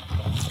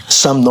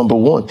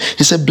 1.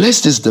 He said,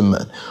 blessed is the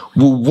man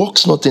who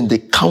walks not in the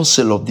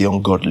counsel of the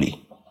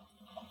ungodly,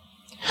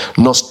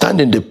 nor stand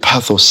in the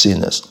path of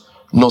sinners,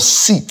 nor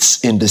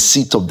sits in the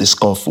seat of the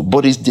scornful,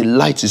 but his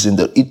delight is in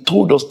the... He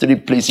told us 3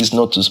 places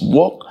not to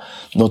walk,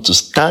 not to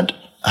stand,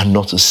 and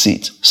not to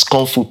sit.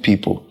 Scornful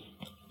people,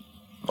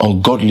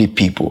 ungodly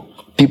people,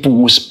 people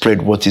who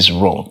spread what is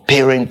wrong,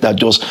 parents that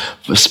just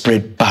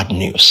spread bad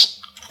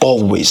news,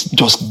 always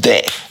just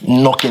there,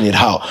 knocking it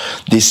out.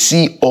 They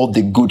see all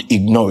the good,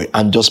 ignore it,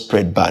 and just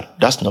spread bad.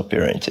 That's not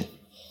parenting.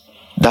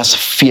 That's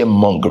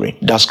fear-mongering.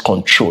 That's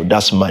control.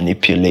 That's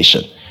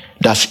manipulation.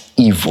 That's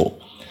evil.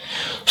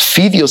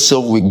 Feed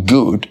yourself with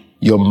good,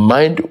 your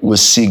mind will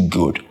see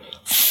good.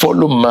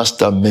 Follow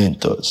master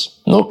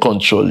mentors. No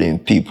controlling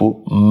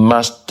people,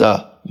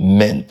 master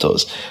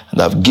mentors.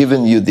 And I've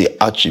given you the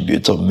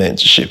attribute of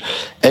mentorship.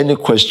 Any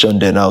question,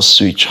 then I'll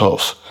switch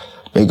off.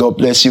 May God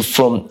bless you.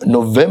 From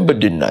November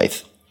the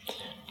 9th,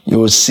 you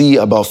will see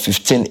about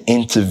 15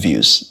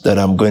 interviews that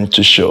I'm going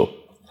to show.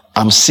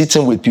 I'm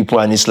sitting with people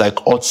and it's like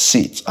hot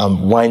seats.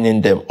 I'm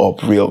winding them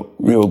up real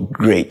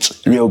great.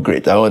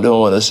 I don't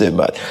want to say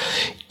bad.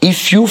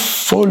 If you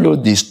follow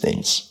these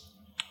things,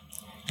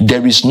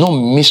 there is no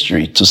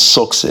mystery to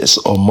success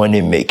or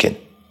money making.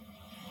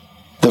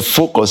 The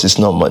focus is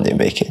not money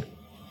making.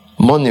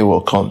 Money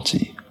will come to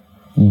you.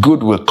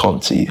 Good will come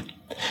to you.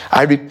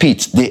 I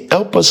repeat, the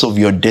helpers of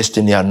your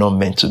destiny are not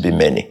meant to be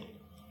many.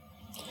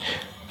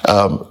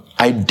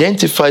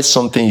 Identify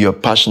something you're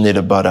passionate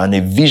about and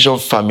a vision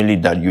family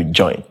that you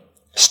join.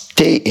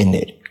 Stay in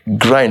it.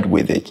 Grind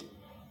with it.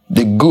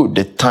 The good,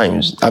 the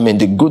times. I mean,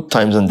 the good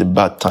times and the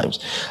bad times.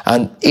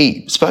 And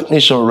hey, Spark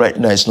Nation right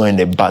now is not in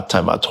a bad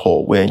time at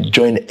all. We're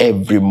enjoying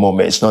every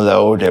moment. It's not like,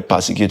 oh, they're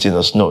persecuting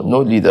us. No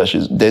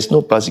leadership. There's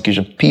no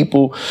persecution.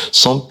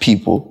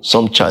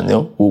 Some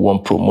channel who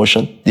want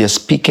promotion, they're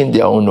speaking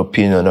their own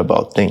opinion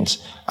about things.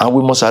 And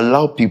we must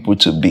allow people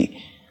to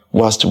be,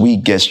 whilst we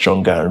get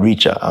stronger and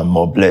richer and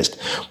more blessed.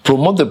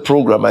 Promote the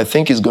program. I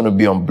think it's going to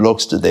be on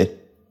blogs today.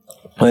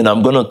 And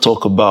I'm going to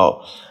talk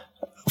about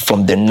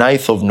from the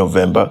 9th of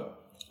November,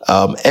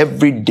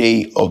 every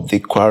day of the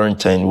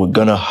quarantine, we're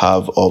going to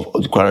have, of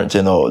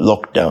quarantine or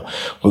lockdown,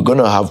 we're going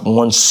to have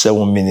 1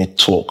 7-minute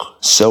talk,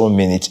 7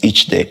 minutes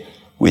each day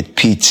with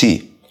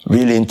PT.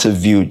 Real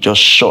interview, just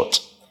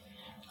short.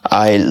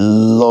 I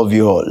love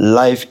you all.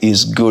 Life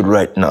is good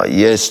right now.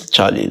 Yes,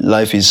 Charlie,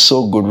 life is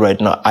so good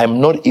right now. I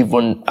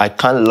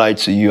can't lie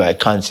to you. I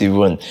can't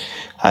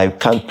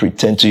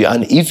pretend to you.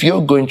 And if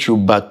you're going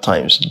through bad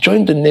times,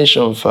 join the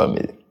Nation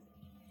family.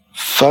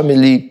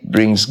 Family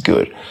brings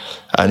good,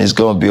 and it's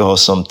going to be an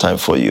awesome time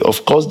for you.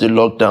 Of course, the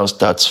lockdown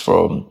starts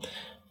from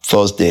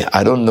Thursday.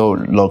 I don't know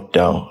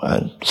lockdown,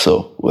 and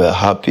so we're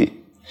happy.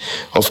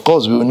 Of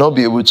course, we will not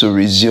be able to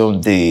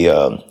resume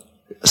the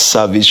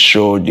service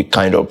show, the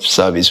kind of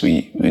service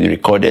we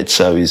recorded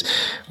service,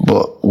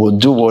 but we'll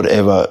do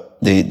whatever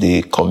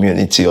the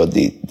community or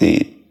the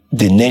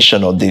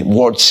nation or the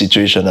world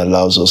situation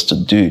allows us to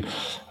do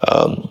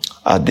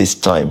at this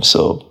time.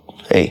 So,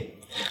 hey,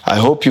 I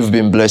hope you've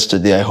been blessed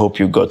today. I hope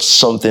you got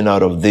something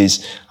out of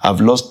this.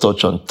 I've lost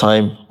touch on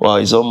time. Wow,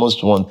 it's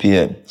almost 1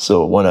 p.m.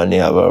 So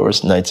 1.5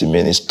 hours, 90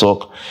 minutes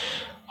talk.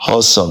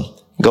 Awesome.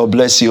 God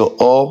bless you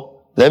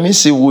all. Let me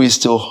see who is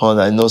still on.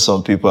 I know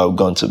some people have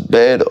gone to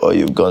bed, or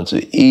you've gone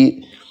to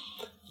eat,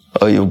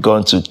 or you've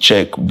gone to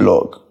check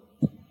blog.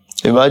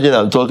 Imagine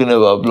I'm talking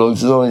about blogs.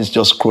 Someone is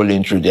just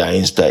scrolling through their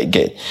Insta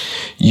again.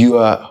 You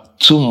are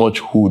too much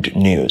hood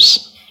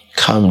news.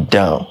 Calm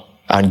down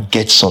and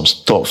get some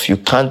stuff. You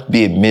can't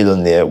be a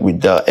millionaire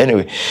without,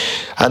 anyway.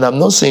 And I'm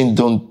not saying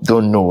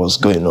don't know what's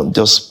going on.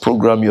 Just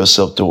program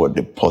yourself toward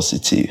the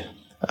positive,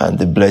 and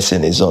the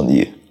blessing is on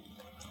you.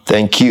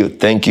 Thank you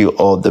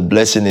all. The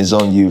blessing is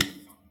on you.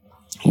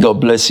 God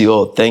bless you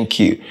all. Thank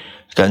you.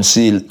 You can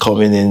see it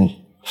coming in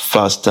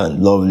fast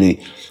and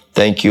lovely.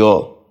 Thank you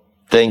all.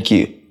 Thank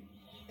you.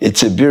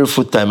 It's a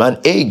beautiful time. And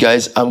hey,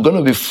 guys, I'm going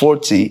to be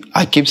 40.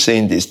 I keep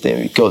saying this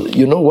thing because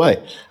you know why?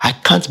 I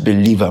can't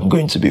believe I'm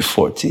going to be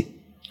 40.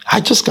 I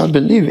just can't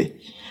believe it.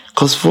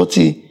 Because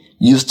 40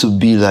 used to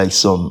be like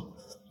some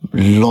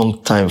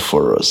long time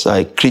for us.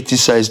 I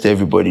criticized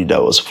everybody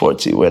that was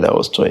 40 when I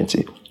was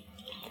 20.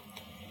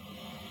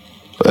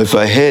 But if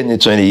I hear any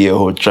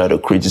 20-year-old try to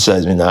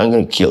criticize me now, I'm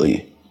going to kill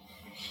you.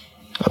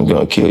 I'm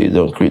going to kill you.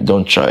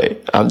 Don't try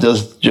it. I'm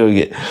just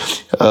joking.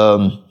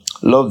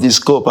 Love this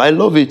scope. I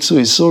love it too.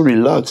 It's so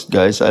relaxed,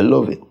 guys. I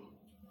love it.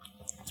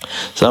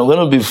 So I'm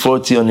going to be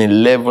 40 on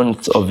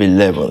 11th of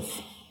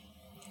 11th.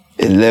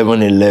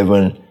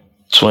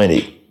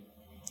 11/11/20.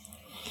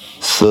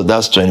 So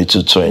that's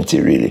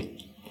 22/20, really.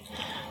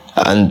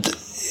 And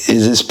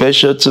is it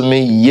special to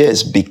me?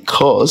 Yes,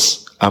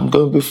 because I'm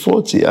going to be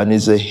 40, and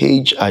it's a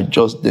age I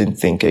just didn't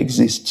think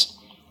exists.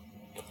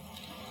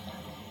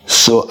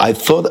 So I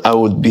thought I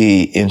would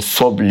be in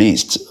Forbes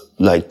list,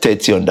 like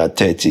 30 under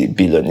 30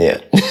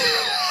 billionaire.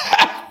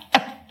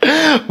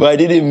 But I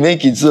didn't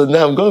make it. So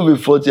now I'm going to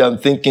be 40. I'm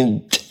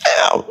thinking,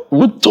 damn,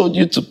 who told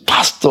you to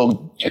pastor?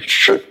 You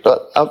should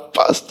not have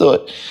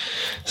pastored.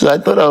 So I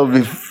thought I would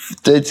be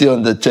 30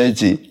 under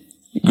 30.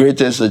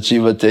 Greatest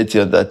achiever,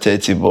 30 under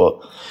 30.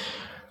 But,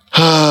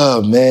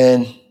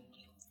 man,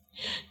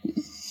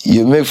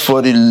 you make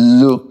 40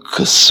 look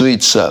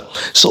sweet, sir.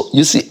 So,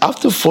 you see,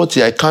 after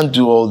 40, I can't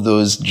do all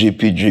those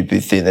drippy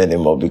thing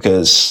anymore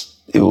because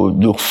it would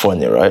look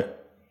funny, right?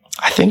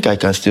 I think I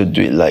can still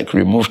do it, like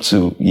remove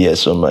 2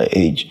 years from my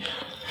age.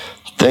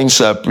 Thanks,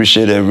 I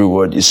appreciate every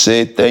word you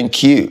say.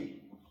 Thank you.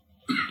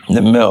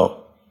 The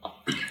mail.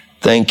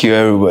 Thank you,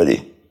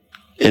 everybody.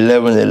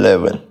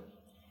 11/11.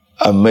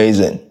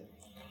 Amazing.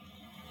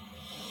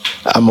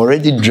 I'm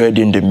already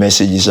dreading the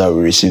messages I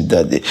will receive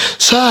that day.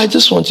 Sir, I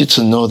just want you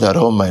to know that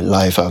all my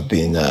life I've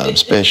been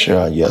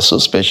special, and you are so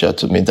special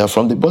to me that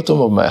from the bottom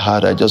of my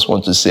heart, I just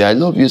want to say, I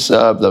love you,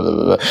 sir, blah, blah,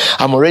 blah.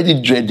 I'm already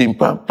dreading,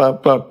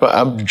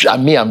 I'm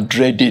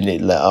dreading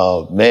it. Like,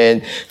 oh,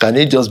 man, can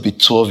it just be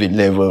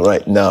 12/11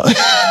 right now?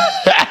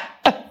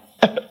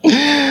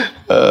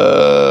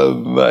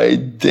 My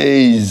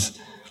days.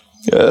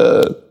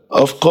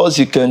 Of course,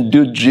 you can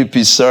do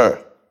drippy, sir.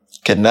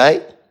 Can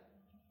I?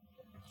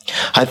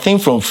 I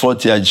think from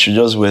 40, I should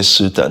just wear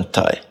suit and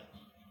tie.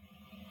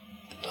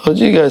 What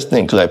do you guys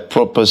think? Like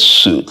proper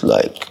suit,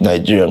 like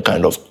Nigerian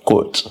kind of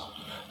coat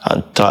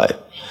and tie.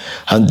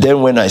 And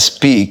then when I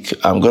speak,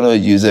 I'm going to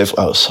use F.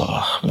 Oh,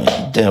 sorry,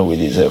 man, damn with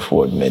this F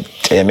word, man.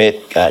 Damn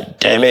it. God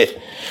damn it.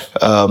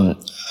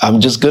 I'm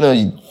just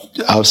going to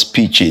have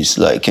speeches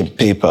like in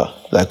paper,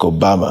 like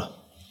Obama.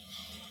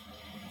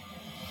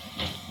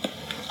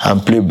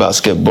 And play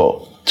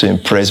basketball to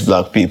impress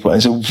black people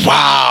and say,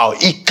 wow,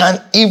 he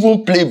can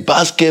even play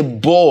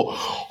basketball.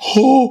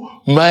 Oh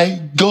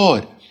my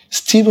God.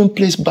 Steven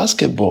plays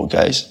basketball,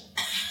 guys.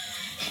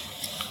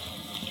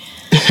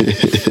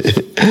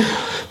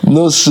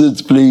 No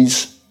suit,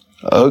 please.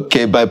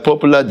 Okay, by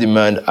popular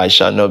demand, I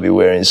shall not be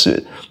wearing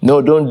suit.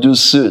 No, don't do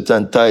suit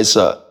and tie,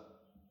 sir.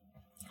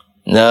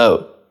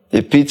 No,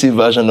 the PT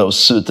version of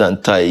suit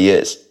and tie,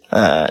 yes.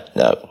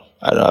 No,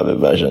 I don't have a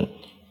version.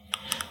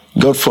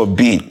 God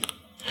forbid.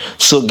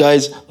 So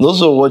guys, those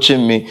who are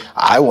watching me,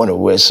 I want to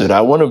wear suit.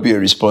 I want to be a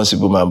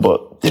responsible man,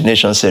 but the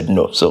nation said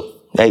no. So,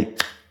 hey,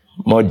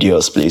 more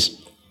deals,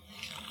 please.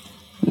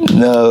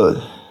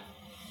 No.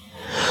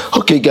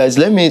 Okay, guys,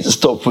 let me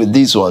stop with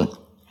this one.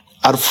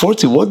 At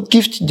 40, what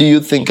gift do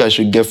you think I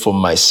should get for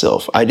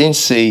myself? I didn't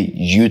say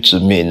you to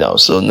me now,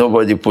 so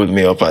nobody put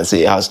me up and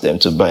say, ask them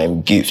to buy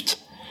him gift.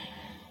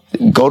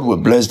 God will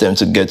bless them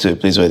to get to a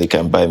place where they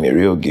can buy me a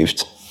real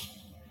gift.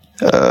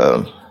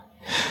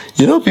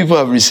 You know, people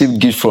have received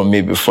gifts from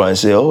me before and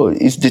say, oh,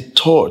 it's the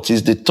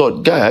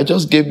thought. Guy, I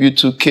just gave you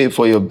 2K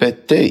for your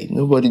birthday.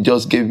 Nobody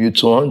just gave you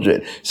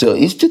 200. So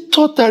it's the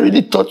thought that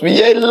really taught me.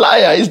 You're a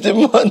liar. It's the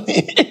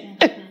money.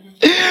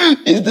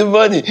 It's the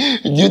money.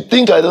 You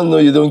think I don't know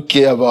you don't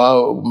care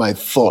about my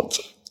thought.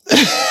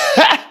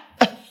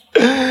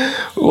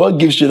 What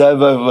gift should I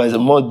buy for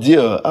myself? More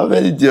deal. How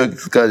many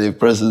deals can a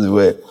person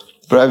wear?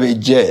 Private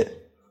jet.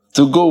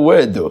 To go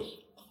where though?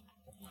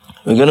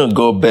 We're going to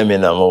go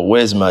Birmingham, or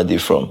where's Maddie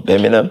from?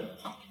 Birmingham?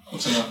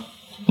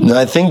 No,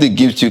 I think the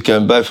gift you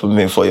can buy for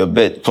me for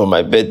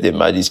my birthday,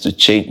 Maddie, is to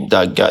change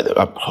that guy.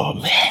 Oh,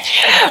 man,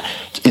 yeah.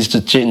 Is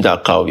to change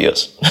that car of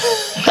yours.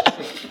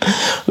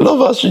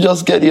 Lovers should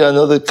just get you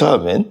another car,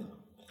 man.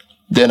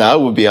 Then I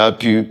will be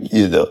happy,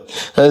 you know.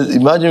 And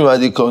imagine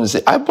Maddie comes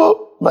and say, I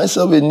bought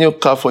myself a new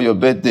car for your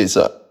birthday,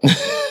 sir.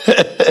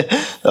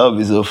 That would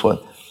be so fun.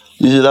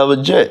 You should have a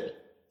jet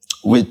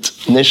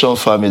with Nation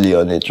family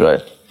on it,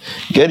 right?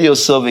 Get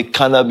yourself a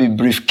cannabis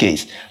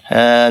briefcase.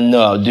 And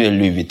no, I'll do a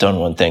Louis Vuitton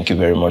one. Thank you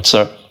very much,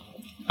 sir.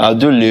 I'll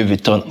do Louis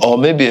Vuitton or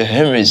maybe a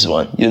Hermes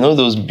one. You know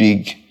those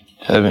big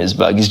Hermes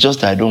bags? It's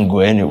just I don't go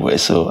anywhere,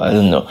 so I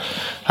don't know.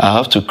 I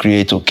have to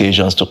create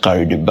occasions to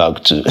carry the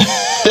bag too.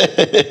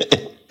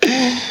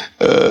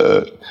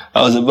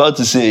 I was about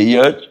to say a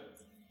yacht.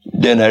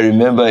 Then I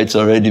remember it's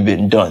already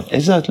been done.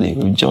 Exactly.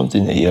 We jumped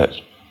in a yacht.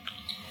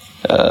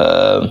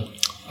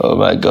 Oh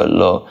my God,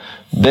 Lord.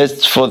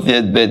 Best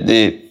 40th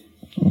birthday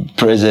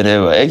present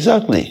ever.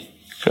 Exactly.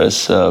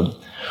 Because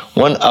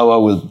 1 hour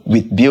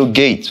with Bill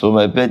Gates for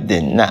my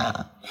birthday,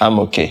 nah, I'm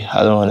okay.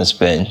 I don't want to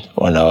spend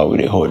 1 hour with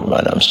a old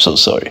man. I'm so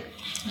sorry.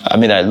 I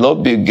mean, I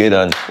love Bill Gates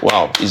and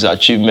wow, his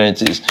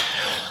achievement is...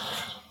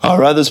 I'd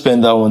rather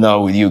spend that 1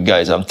 hour with you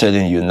guys. I'm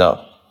telling you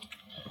now.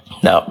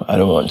 Now, I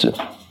don't want to.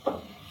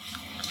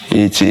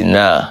 It's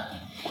nah.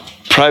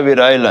 Private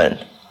island.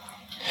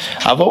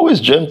 I've always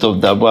dreamt of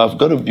that, but I've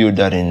got to build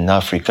that in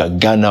Africa,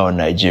 Ghana or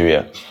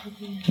Nigeria.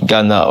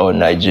 Ghana or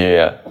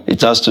Nigeria.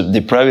 It has to,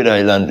 the private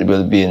island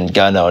will be in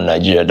Ghana or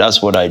Nigeria.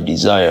 That's what I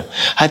desire.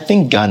 I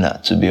think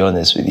Ghana, to be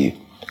honest with you.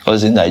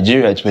 Because in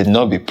Nigeria, it may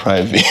not be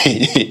private.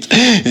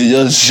 You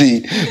just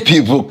see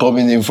people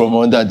coming in from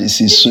under the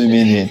sea,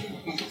 swimming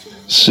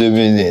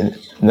in.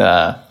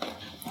 Nah.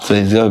 So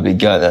it's going to be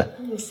Ghana.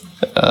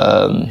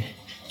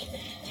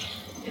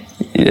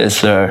 Yes,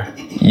 sir.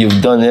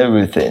 You've done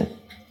everything.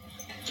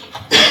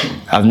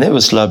 I've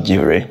never slapped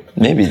you, Ray.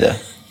 Maybe that.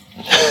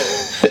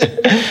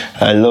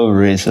 I love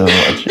Ray so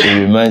much. It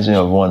reminds me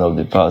of one of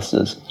the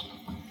pastors.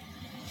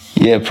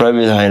 Yeah,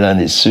 private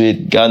island is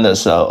sweet. Ghana,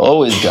 sir.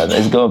 Always Ghana.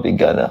 It's going to be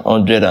Ghana.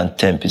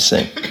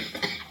 110%.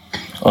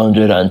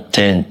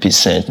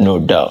 110%, no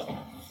doubt.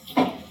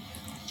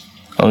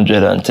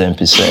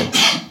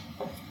 110%.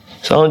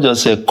 Someone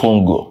just said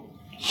Congo.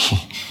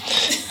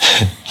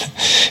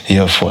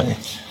 You're funny.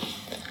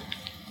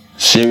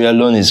 Sierra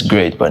Leone is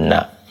great, but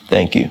nah.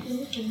 Thank you.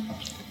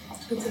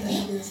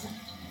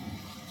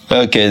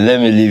 Okay, let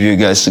me leave you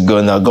guys to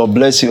go now. God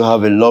bless you.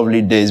 Have a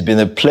lovely day. It's been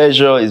a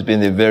pleasure. It's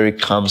been a very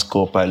calm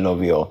scope. I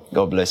love you all.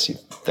 God bless you.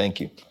 Thank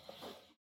you.